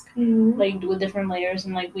mask, Mm-hmm. like with different layers,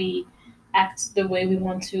 and like we act the way we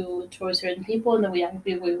want to towards certain people, and then we act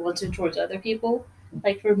the way we want to towards other people.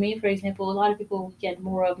 Like for me, for example, a lot of people get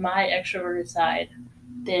more of my extroverted side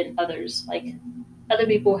than others. Like other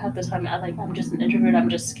people have the time. I'm just an introvert. I'm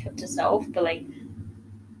just kept to self. But like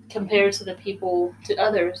compared to the people to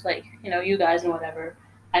others, like you guys and whatever,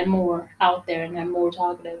 I'm more out there and I'm more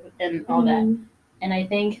talkative and all that. Mm-hmm. And I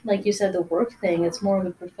think, like you said, the work thing, it's more of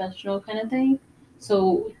a professional kind of thing.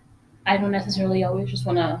 So I don't necessarily always just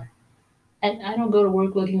want to. I don't go to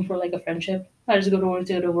work looking for like a friendship. I just go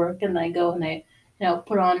to work, and I go and I,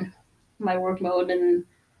 put on my work mode, and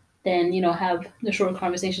then have the short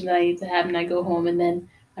conversation that I need to have, and I go home, and then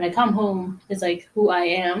when I come home, it's like who I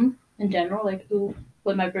am in general, like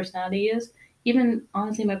what my personality is. Even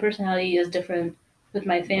honestly, my personality is different with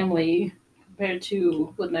my family compared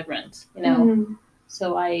to with my friends. Mm-hmm.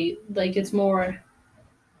 So I like it's more.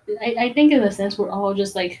 I think in a sense we're all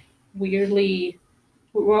just like weirdly.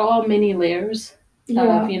 We're all mini layers of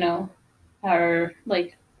Yeah. our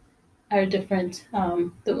like our different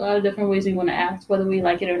our different ways we want to act, whether we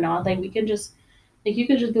like it or not. Like we can just like you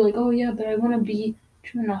could just be like, oh yeah, but I want to be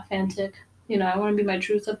true and authentic. I want to be my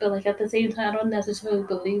true self, but like at the same time, I don't necessarily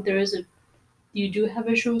believe you do have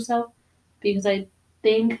a true self, because I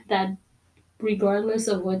think that regardless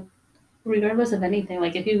of regardless of anything,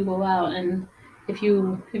 like if you go out and if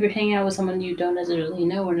you're hanging out with someone you don't necessarily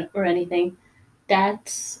know or anything,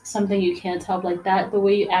 that's something you can't help. Like that, the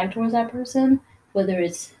way you act towards that person, whether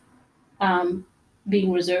it's um,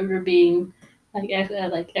 being reserved or being like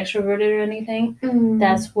extroverted or anything. Mm-hmm.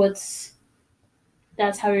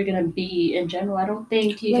 That's how you're gonna be in general. I don't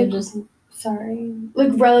think you Like can just sorry,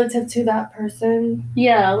 like relative to that person.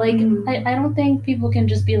 yeah like Mm-hmm. I don't think people can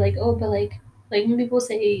just be like, oh, but like when people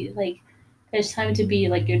say like it's time to be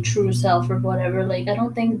like your true self or whatever, like I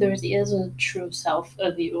don't think there is a true self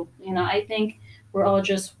of you. I think we're all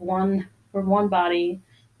just we're one body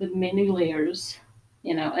with many layers,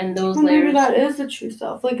 and those Well, maybe layers. that is the true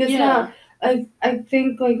self. Like it's Yeah, not. I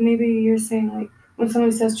think like maybe you're saying like when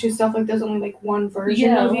somebody says true self, like there's only like one version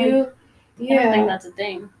yeah, of like you. I don't think Yeah. that's a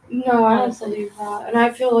thing, No, I don't honestly. believe that, and I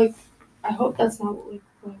feel like I hope that's not what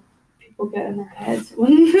people get in their heads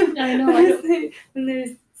when I know, I don't. when they're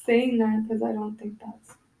saying that, because I don't think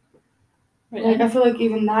that's Right, I like I don't. feel like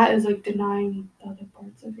even that is like denying the other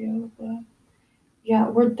parts of you. But yeah,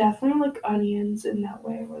 we're definitely like onions in that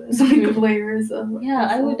way, where there's like Mhm. layers of Yeah,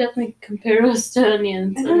 I would ourselves. definitely compare us to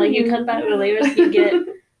onions, An and like you cut onion, back the layers, and you get yeah.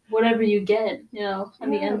 whatever you get, on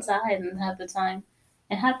the Yeah. inside, and half the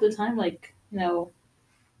time, like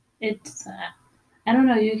it's. I don't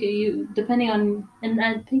know. You depending on, and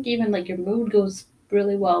I think even like your mood goes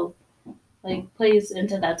really well, like plays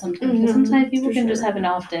into that sometimes. Because sometimes people For can just sure. have an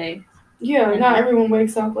off day, Yeah, and not everyone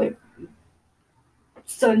wakes up like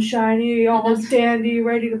sunshiny, and all dandy,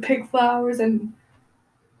 ready to pick flowers and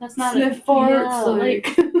that's not a sniff farts. yeah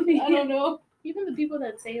Like I yeah. don't know. Even the people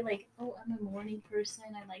that say like, "Oh, I'm a morning person.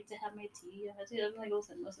 I like to have my tea." I'm like,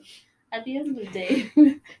 listen. At the end of the day,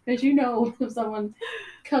 because if someone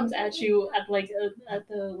comes at you at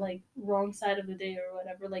the like wrong side of the day or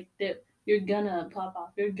whatever, like you're gonna pop off.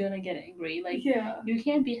 You're gonna get angry. Like Yeah, you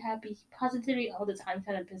can't be happy. Positivity all the time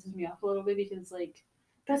kind of pisses me off a little bit, because like it's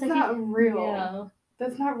that's like not real. yeah,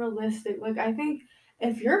 That's not realistic. Like I think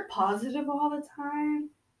if you're positive all the time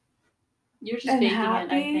you're just and faking it. I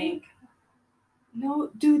happy, think. no,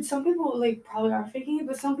 dude. Some people like probably are faking it,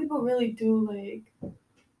 but some people really do. Like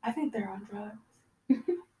I think they're on drugs,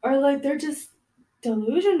 or like they're just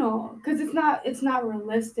delusional because it's not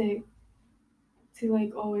realistic to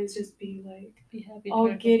like always just be like Be happy all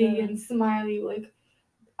towards the giddy good. and smiley. Like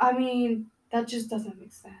I mean, that just doesn't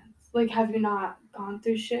make sense. Like have you not gone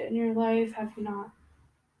through shit in your life? Have you not?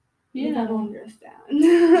 Like I Yeah. don't understand.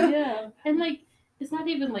 Yeah, and like it's not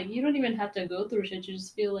even like you don't even have to go through shit. You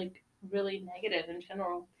just feel like really negative in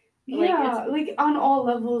general. Yeah, like on all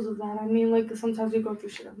levels of that. I mean, like sometimes we go through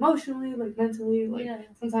shit emotionally, like mentally, like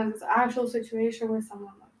sometimes it's an actual situation where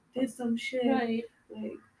someone like did some shit. Right.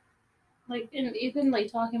 And even like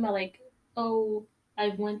talking about like, oh, I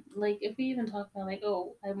went like if we even talk about like,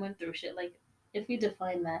 oh, I went through shit, like if we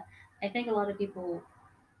define that, I think a lot of people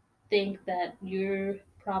think that your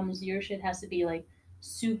problems, your shit has to be like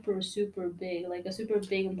super, super big, like a super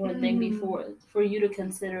big important thing before for you to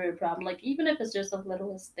consider a problem. Like even if it's just the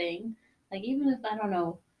littlest thing, like even if I don't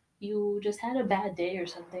know, you just had a bad day or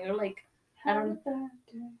something, or like I don't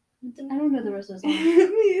know the rest of the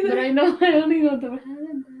song, but I know I only know the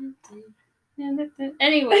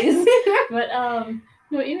anyways. But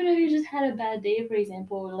no, even if you just had a bad day, for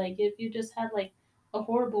example, like if you just had like a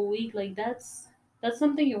horrible week, like that's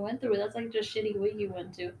something you went through. That's like just shitty week you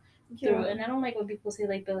went through. And I don't like when people say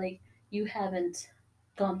like, but like you haven't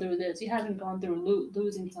gone through this, you haven't gone through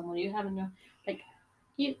losing someone, you haven't like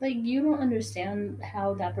you don't understand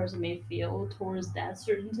how that person may feel towards that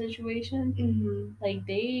certain situation. Like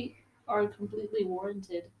they are completely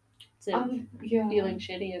warranted to feeling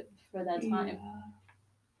shitty for that time.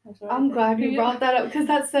 I'm glad you brought that up because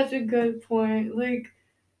that's such a good point. Like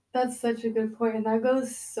that's such a good point, and that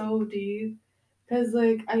goes so deep. Because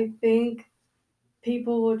like I think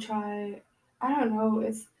people will try. I don't know.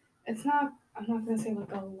 It's not. I'm not gonna say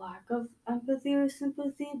like a lack of empathy or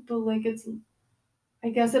sympathy, but like it's. I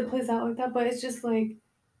guess it plays out like that, but it's just like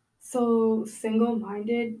so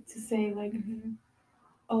single-minded to say like,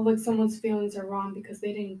 oh, like someone's feelings are wrong because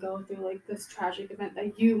they didn't go through like this tragic event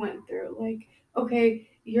that you went through. Like, okay,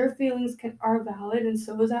 your feelings are valid, and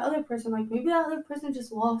so is that other person. Like maybe that other person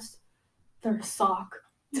just lost their sock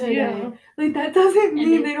today. Yeah. Like that doesn't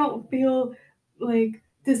mean they don't feel like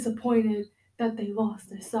disappointed that they lost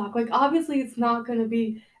their sock. Like obviously it's not gonna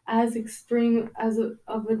be as extreme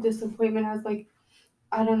of a disappointment as like,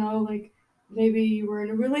 I don't know, like maybe you were in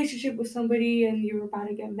a relationship with somebody and you were about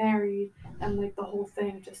to get married and like the whole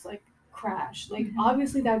thing just like crashed. Like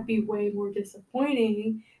obviously that'd be way more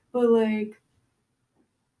disappointing, but like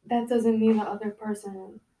that doesn't mean the other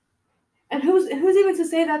person. And who's even to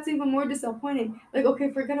say that's even more disappointing? Like,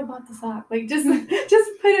 okay, forget about the sock. Like, just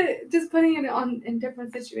putting it on in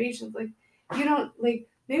different situations. Like, you don't like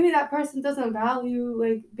maybe that person doesn't value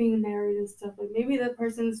like being married and stuff. Like, maybe that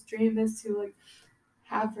person's dream is to like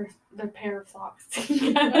have their pair of socks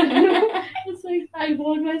together. It's like I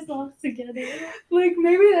want my socks together. Like,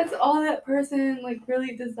 maybe that's all that person like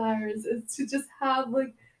really desires is to just have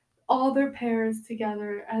like all their pairs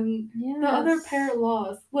together and the other pair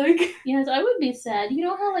lost. Like yes, I would be sad. You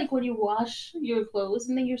know how like when you wash your clothes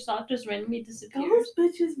and then your sock just randomly disappears?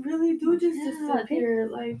 Those bitches really do just disappear.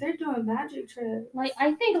 Like they're doing magic tricks. Like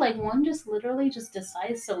I think like one just literally just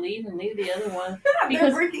decides to leave and leave the other one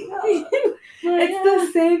because they're breaking up. It's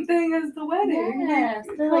the same thing as the wedding. Yes,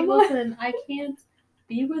 they're like, listen, I can't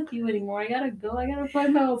be with you anymore. I gotta go. I gotta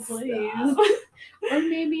find my own place. Or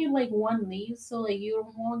maybe like one leaves, so like you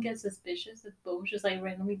won't get suspicious if both just like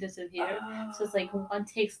randomly disappear. So it's like one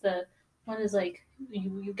takes one is like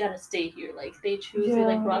you gotta stay here. Like they choose they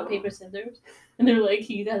like rock paper scissors, and they're like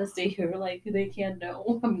you gotta stay here. Like they can't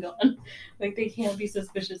know I'm gone. Like they can't be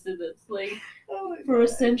suspicious of this. Like for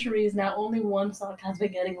centuries now, only one sock has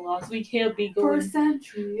been getting lost. We can't be going for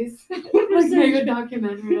centuries. Like make a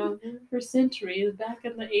documentary of it. For centuries, back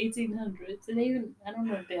in the 1800s, and even I don't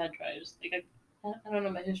know if they had dryers. Like I don't know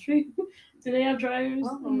my history. Do they have dryers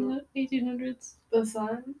in the 1800s? The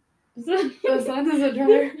sun. The sun is a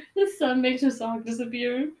dryer. The sun makes your sock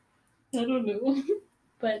disappear. I don't know,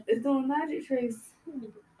 but it's doing magic tricks.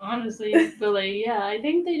 Honestly, but like yeah, I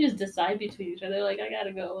think they just decide between each other. Like I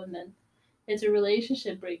gotta go, and then it's a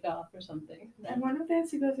relationship break off or something. I wonder if they have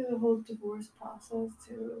to go through the whole divorce process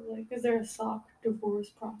too. Like, is there a sock divorce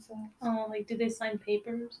process? Oh, like do they sign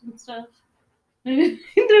papers and stuff?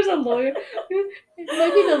 There's a lawyer. It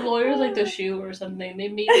might be the lawyer's like the shoe or something. They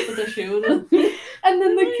meet up with the shoe, and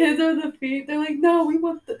then the kids are the feet. They're like, no, we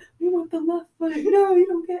want the left foot. No, you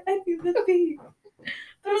don't get any of the feet.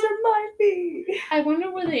 Those are my feet. I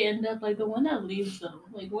wonder where they end up. Like the one that leaves them.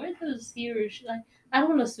 Like where does he or she? Like I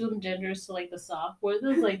don't assume genders to like the sock. Where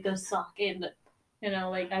does like the sock end? You know,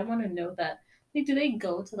 like I want to know that. Like, do they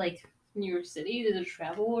go to like New York City to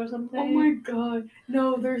travel or something? Oh my god.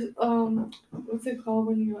 No, there's what's it called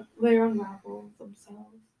when they unravel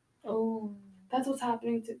themselves? Oh. That's what's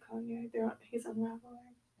happening to Kanye. He's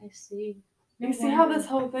unraveling. I see. You see how this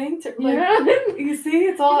whole thing you see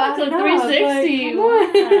it's all it's a 360. Like,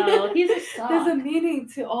 wow. He's a sock. There's a meaning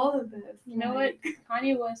to all of this. You know what?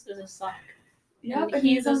 Kanye West is a sock. Yep, and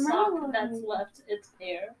he's a sock unraveling. that's left its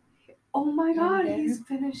pair. Oh my god, then- he's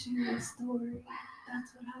finishing the story.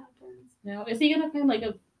 That's what happens. Now, is he gonna find like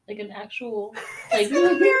an actual like He's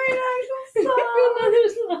gonna marry an actual another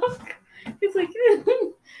sock? It's like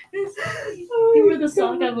you were the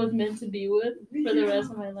sock I was meant to be with for the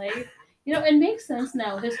rest of my life. You know, it makes sense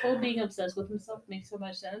now. His whole being obsessed with himself makes so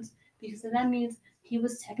much sense because then that means he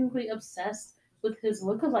was technically obsessed with his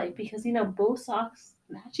lookalike because you know both socks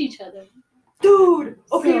match each other. Dude,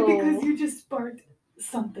 okay, So- because you just sparked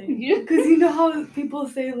something. Yeah. Because you know how people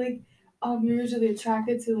say like, you're usually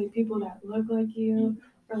attracted to like people that look like you,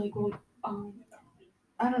 or like, well,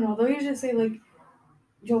 I don't know. They'll usually say like,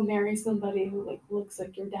 you'll marry somebody who like looks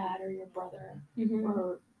like your dad or your brother, Mm-hmm.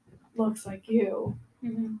 or looks like you.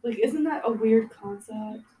 Mm-hmm. Like, isn't that a weird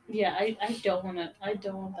concept? Yeah, I don't want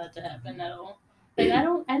that to happen at all. Like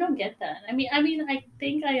I don't get that. I mean I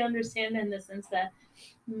think I understand in the sense that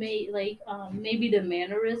maybe the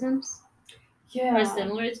mannerisms Yeah. are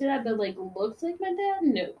similar to that, but like looks like my dad?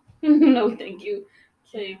 No. No, thank you.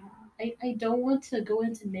 Like I don't want to go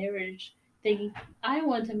into marriage thinking I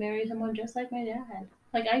want to marry someone just like my dad.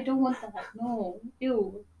 Like I don't want that. No.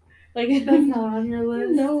 Ew. Like That's not on your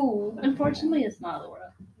list. no. Okay. Unfortunately it's not,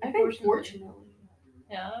 Laura. I think fortunately.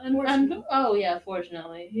 Yeah. Fortunately. Oh yeah,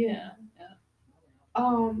 fortunately. Yeah.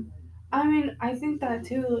 Yeah. I mean, I think that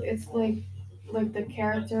too. It's like the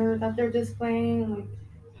character that they're displaying,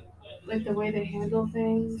 like the way they handle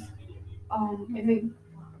things. I think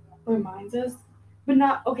reminds us, but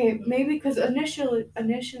not okay. Maybe because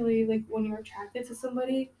initially, like when you're attracted to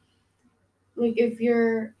somebody, like if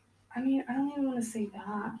you're, I mean, I don't even want to say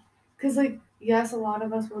that, because like yes, a lot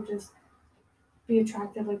of us will just be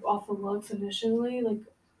attracted like off of looks initially, like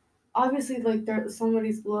obviously like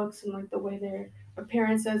somebody's looks and like the way their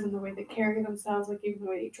appearances and the way they carry themselves, like even the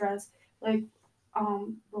way they dress, like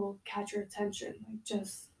will catch your attention. Like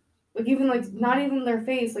just like even like not even their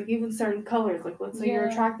face, like even certain colors. Like let's say you're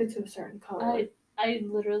Yeah. attracted to a certain color. I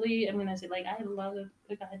literally am gonna say like I love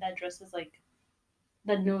a guy that dresses like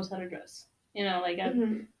that knows how to dress. You know,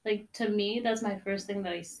 like to me that's my first thing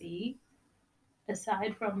that I see.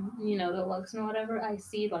 Aside from you know the looks and whatever, I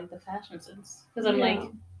see like the fashion sense because I'm like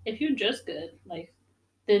if you're just good like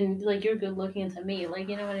then like you're good looking to me like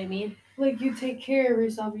you know what I mean. Like you take care of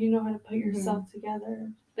yourself, you know how to put yourself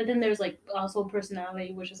together. But then there's like also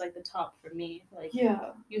personality, which is like the top for me. Like you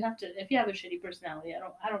have to if you have a shitty personality,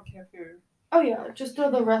 I don't care if you're. Oh yeah, just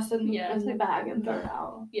throw the rest in it's the like, bag and throw it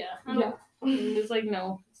out. Yeah. Yeah. It's like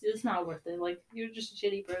no, it's not worth it. Like you're just a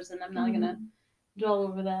shitty person. I'm not gonna dwell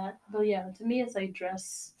over that. But yeah, to me it's like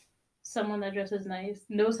someone that dresses nice,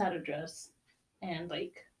 knows how to dress, and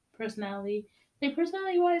like personality. Like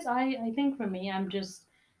personality wise, I think for me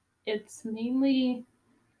it's mainly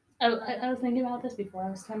I was thinking about this before. I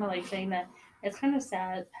was kind of like saying that it's kind of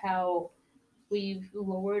sad how we've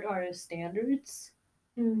lowered our standards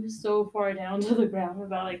so far down to the ground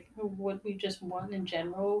about like what we just want in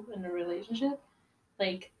general in a relationship.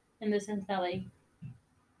 Like in the sense that like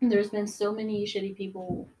there's been so many shitty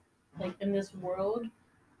people like in this world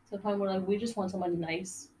to the point where like we just want someone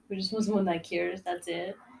nice. We just want someone that cares. That's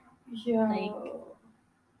it. Yeah.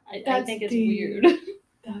 Like I think it's weird.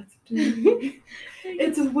 That's deep.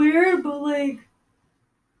 It's weird, but like,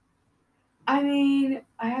 I mean,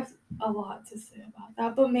 I have a lot to say about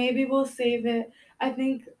that, but maybe we'll save it. I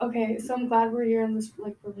think okay, so I'm glad we're here in this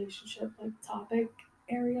like relationship like topic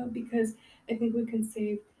area because I think we can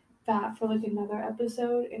save that for like another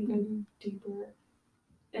episode and go deeper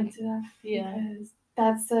into that. Yeah. Because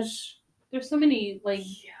that's such. There's so many like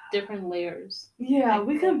different layers. Yeah, like,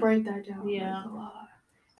 we can break that down. Yeah. Like, a lot.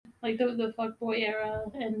 Like the fuckboy era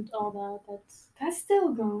and all that. That's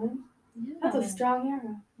still going. Yeah. That's a strong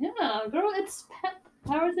era. Yeah, girl, it's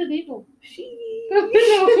power to the people.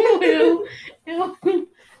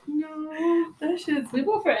 No. That shit's. We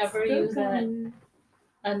will forever use going.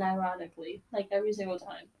 that unironically, like every single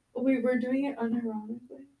time. Wait, we're doing it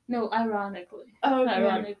unironically? No, ironically. Oh, okay.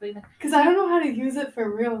 Ironically. Because I don't know how to use it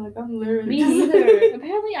for real. Like I'm literally. Me neither.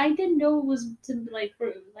 Apparently, I didn't know it was to like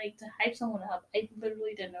to hype someone up. I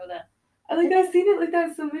literally didn't know that. I've seen it like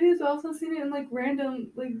that. Some videos, but also seen it in like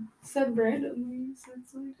random, like said randomly. So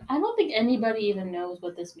it's like. I don't think anybody even knows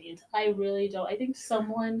what this means. I really don't. I think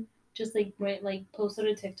someone just like posted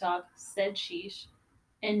a TikTok, said sheesh,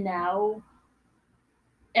 and now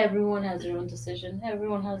everyone has their own decision.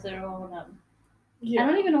 Everyone has their own. I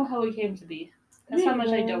don't even know how it came to be. That's how much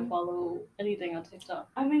I don't follow anything on TikTok.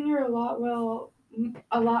 I mean, you're a lot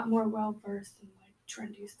more well versed in like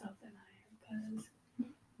trendy stuff than I am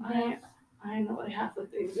because I know like half the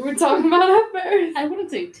things we were talking about at first. I wouldn't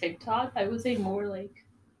say TikTok. I would say more like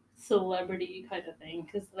celebrity kind of thing.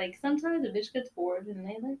 Because like sometimes a bitch gets bored and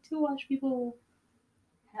they like to watch people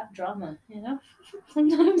have drama. You know.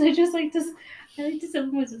 Sometimes I just like to. I like to sit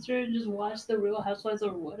with my sister and just watch the Real Housewives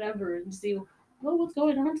or whatever and see. Oh, what's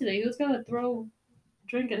going on today? Who's gonna throw a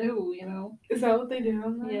drink at who? You know. Is that what they do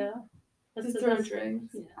on that? Yeah. Just throw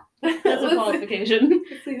drinks. Yeah. That's a qualification.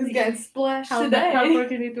 Let's see who's getting splashed How today. far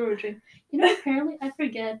can you throw a drink? You know, apparently, I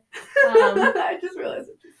forget. I just realized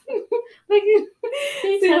it. Like,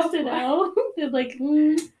 they tested out. They're like,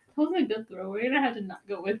 that was a good throw. We're gonna have to not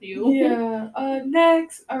go with you. Yeah.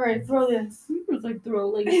 Next. All right, throw this. It's like throw,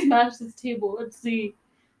 like smash this table. Let's see.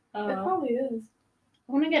 It probably is.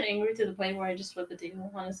 I want to get angry to the point where I just flip the table.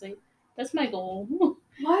 Honestly, that's my goal.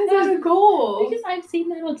 Why is that a goal? Because I've seen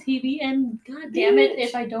that on TV, and god damn it,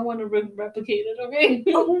 if I don't want to replicate it, okay?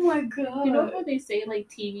 Oh my god. You know how they say like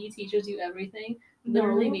TV teaches you everything?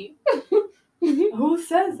 Literally me. Who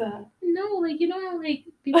says that? No, like you know how like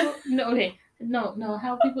people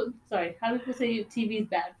how people say TV is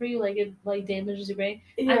bad for you, like it like damages your brain.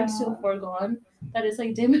 Yeah. I'm so far gone that it's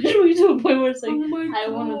like damaging me to a point where it's like oh I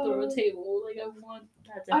want to throw a table, like I want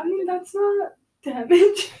that to I happen. mean that's not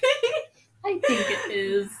damaging. I think it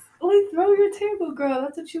is. Like throw your table, girl.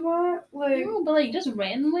 That's what you want. Like No, but like just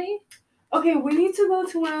randomly. Okay, we need to go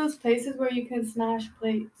to one of those places where you can smash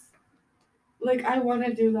plates. Like I want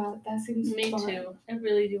to do that. That seems Me fun. too. I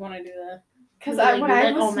really do want to do that. Because Like, when I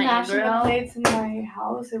let was all my smashing anger the out. plates in my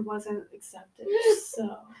house, it wasn't accepted.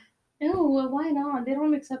 So No, well, why not? They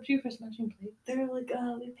don't accept you for smashing plates. they're like,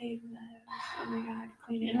 oh, we paid for that. Oh my god,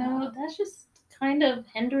 clean it You know, up. that's just kind of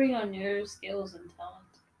hindering on your skills and talent.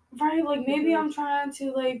 Right, like maybe I'm trying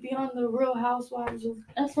to like be on the Real Housewives of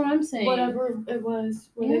That's what I'm saying. whatever it was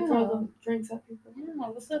where they throw the drinks at people. Yeah,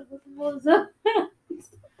 what's up? What the hell is up?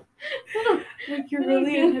 Like you're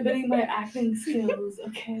really inhibiting my acting skills,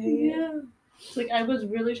 okay? Yeah. It's like I was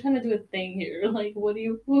really trying to do a thing here. Like, what do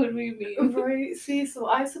you mean? Right. See, so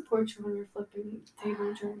I support you when you're flipping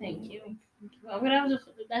table drinking. Thank you. I'm gonna have to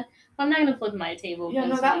flip that. I'm not gonna flip my table. Yeah,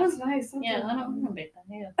 no, that was nice. Yeah, I don't make that.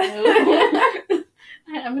 Yeah.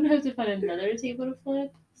 I'm gonna have to find another table to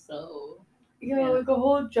flip. So. Yeah, like a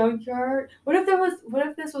whole junkyard. What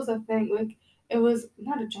if this was a thing? Like it was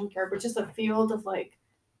not a junkyard, but just a field of like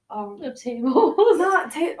of tables.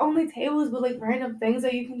 Not only tables, but like random things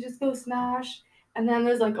that you can just go smash. And then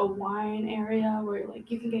there's like a wine area where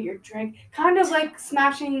like you can get your drink. Kind of like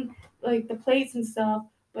smashing like the plates and stuff,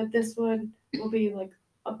 but this one will be like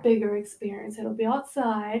a bigger experience. It'll be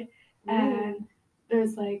outside and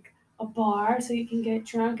there's like a bar so you can get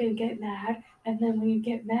drunk and get mad. And then when you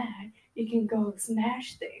get mad, you can go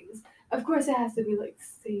smash things. Of course it has to be like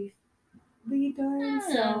safely done,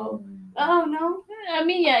 so oh no. I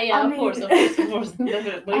mean, yeah, of course,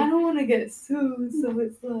 definitely. I don't want to get sued, so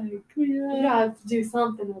it's like you have to do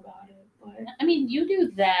something about it. But I mean, you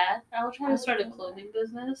do that. I'll try to start a clothing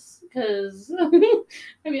business because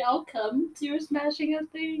I mean, I'll come to your smashing of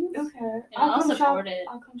things. Okay, and I'll support it.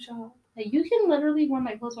 I'll come shop. Like, you can literally wear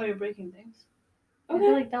my clothes while you're breaking things. Okay. I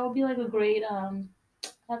feel like that would be like a great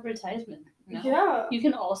advertisement. You know? Yeah. You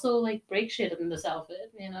can also like break shit in this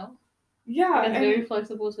outfit. You know. Yeah. Like, it's very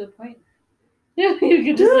flexible to a point. Yeah, you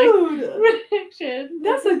can just like reaction.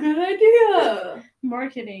 That's a good idea.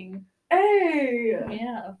 Marketing. Hey.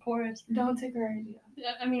 Yeah, of course. Don't take our idea.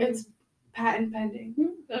 I mean, it's patent pending.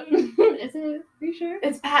 Is it? Are you sure?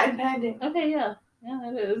 It's patent pending. Okay, yeah,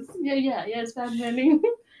 it is. Yeah, it's patent pending.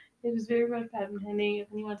 It is very much patent pending. If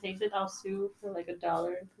anyone takes it, I'll sue for like $1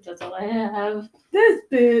 because that's all I have. This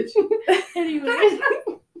bitch. Anyway.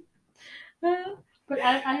 But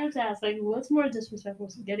I have to ask, like, what's more disrespectful,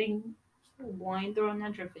 getting wine thrown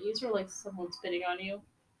at your face or like someone spitting on you?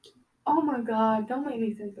 Oh my god, don't make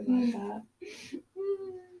me think about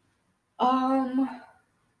that.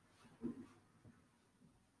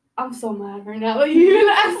 I'm so mad right now. You even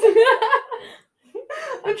asked me that.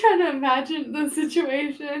 I'm trying to imagine the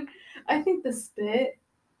situation. I think the spit,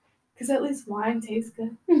 because at least wine tastes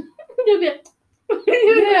good. You'll be like,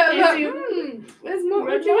 there's more.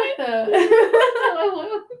 Would you like that?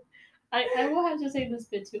 I will have to say the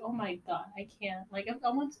spit too. Oh my god, I can't. Like, if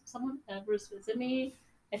someone ever spits at me,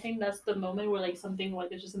 I think that's the moment where like something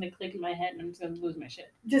like is just gonna click in my head and I'm just gonna lose my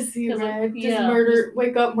shit. Just see red. Like, just murder.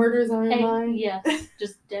 Wake up, murders on your mind. Yes,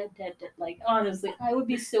 just dead. Like, honestly, I would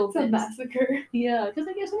be so pissed. It's a massacre. Yeah, because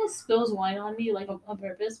like if someone spills wine on me like on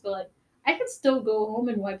purpose, but like I could still go home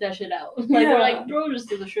and wipe that shit out. Like, or like throw just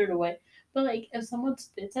the shirt away. But like if someone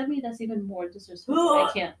spits at me, that's even more disrespectful. I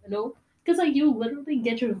can't. Nope. Because like you literally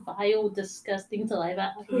get your vile, disgusting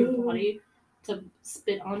saliva out of your body to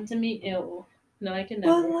spit onto me. Ew. No, I can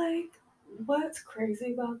never. But like, what's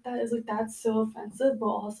crazy about that is like that's so offensive, but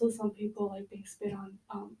also some people like being spit on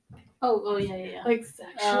Oh yeah. like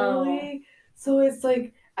sexually. So it's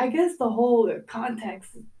like I guess the whole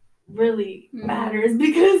context really matters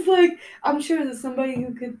because like I'm sure there's somebody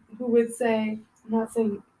who would say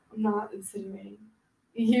I'm not insinuating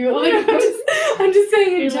you like I'm just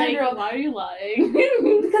saying in You're general. Like, why are you lying?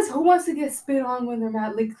 Because who wants to get spit on when they're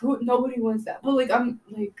mad? Like nobody wants that. But like I'm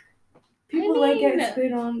like people like getting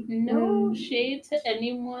spit on. No shade to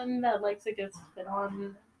anyone that likes to get spit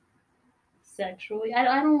on sexually.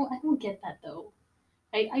 I don't get that though.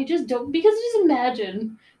 I just don't, because just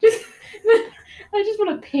imagine, just I just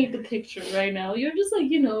want to paint the picture right now. You're just like,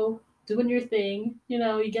 doing your thing,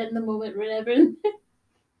 you get in the moment, whatever.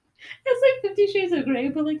 It's like 50 Shades of Grey,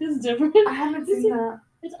 but like it's different. I haven't seen that.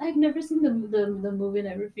 I've never seen the movie, and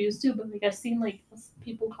I refuse to. But like I've seen like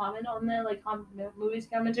people comment on there, like movies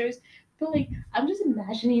commentaries. But like I'm just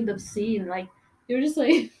imagining the scene, like you're just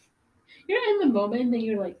like you're in the moment, and then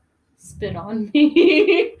you're like spit on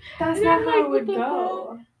me. That's not how it would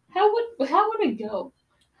go. How would it go?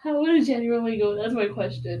 How would it genuinely go? That's my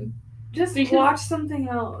question. Just watch something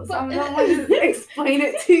else. I'm not going to explain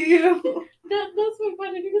it to you. That's my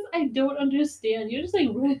question, because I don't understand. You're just like,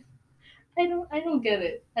 I don't get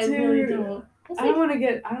it. I really don't. I don't want to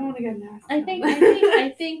get nasty.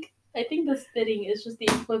 I think the spitting is just the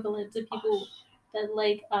equivalent to people that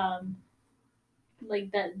like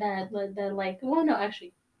that. Well, no,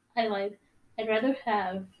 actually, I lied. I'd rather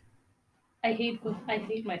have. I hate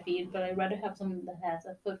my feet, but I'd rather have someone that has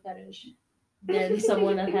a foot fetish than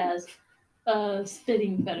someone that has a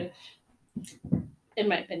spitting fetish. In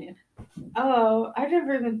my opinion. Oh, I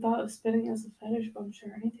never even thought of spitting as a fetish, but I'm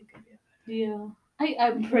sure anything could be a fetish. Yeah.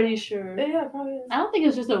 I'm pretty sure. Yeah, it probably is. I don't think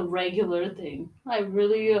it's just a regular thing. I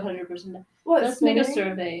really 100%. What? Let's spitting? make a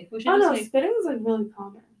survey. We should spitting is like really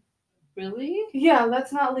common. Really? Yeah,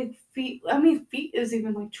 that's not like feet. I mean, feet is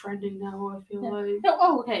even like trending now. I feel like.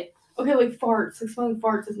 Oh, okay. Okay, like farts. Like smelling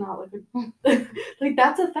farts is not like a like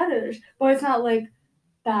that's a fetish, but it's not like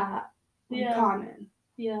that common.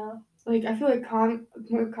 Yeah. Like I feel like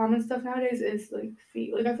more common stuff nowadays is like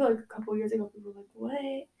feet. Like I feel like a couple years ago people were like,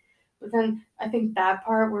 what? But then I think that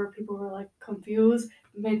part where people were like confused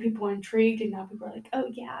made people intrigued, and now people are like, oh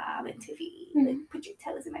yeah, I'm into feet. Like put your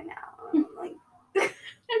toes in my mouth. Like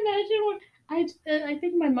imagine what I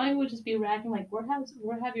think my mind would just be racking, like where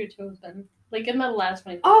have your toes been? Like in the last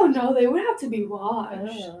 20 minutes. Oh no, they would have to be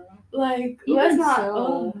washed. Like let's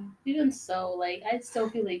not. Even so, like I'd still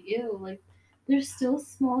feel like ew, like there's still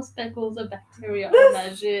small speckles of bacteria on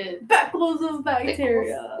that shit. Speckles of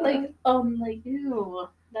bacteria. Like ew.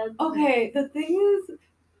 That's okay, the thing is,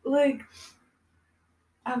 like,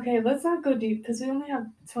 okay, let's not go deep because we only have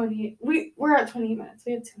 20. We're at 28 minutes.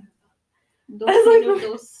 We have 2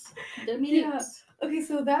 minutes. Yeah. Okay,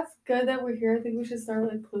 so that's good that we're here. I think we should start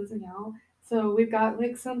like closing out. So we've got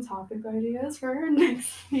like some topic ideas for our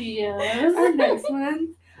next. Yes. Our next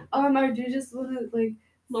one. I do just want to like.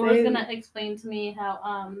 Laura's gonna explain to me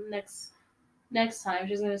how next time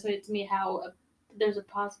she's gonna say to me how there's a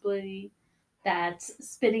possibility that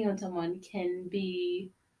spitting on someone can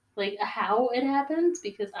be like how it happens,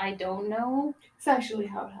 because I don't know. It's actually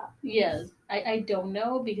how it happens. Yes, I don't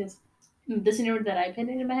know, because the scenario that I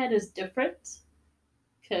painted in my head is different.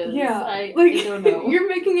 Yeah, I don't know. You're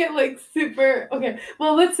making it like super. Okay,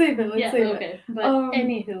 well let's save it. Let's save it. But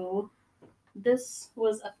anywho, this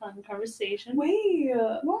was a fun conversation. Wait.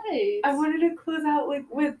 What? I wanted to close out like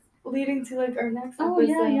with leading to like our next episode. Oh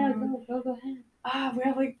yeah. Go ahead. We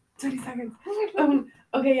have like 20 seconds.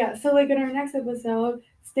 Okay, yeah. So like in our next episode,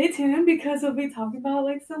 stay tuned because we'll be talking about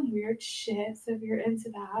like some weird shit. So if you're into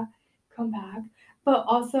that, come back. But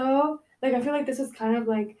also, like I feel like this was kind of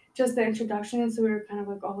like just the introduction, so we were kind of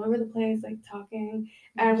like all over the place, like talking,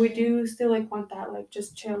 and we do still like want that like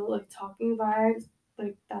just chill like talking vibes.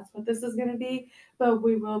 Like that's what this is gonna be, but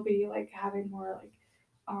we will be like having more like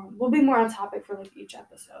we'll be more on topic for like each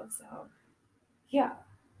episode. So yeah,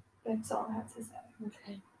 that's all I have to say.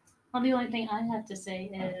 Okay. Well, the only thing I have to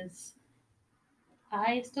say is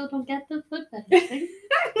I still don't get the foot fetish thing.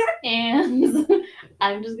 And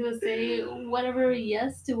I'm just gonna say whatever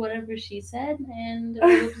yes to whatever she said, and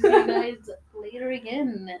we'll see you guys later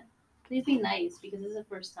again. Please be nice, because this is the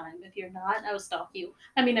first time. If you're not, I will stalk you.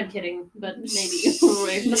 I mean, I'm kidding, but maybe.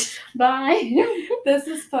 Bye. This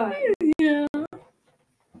is fun. Yeah.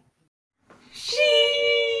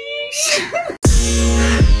 Sheesh.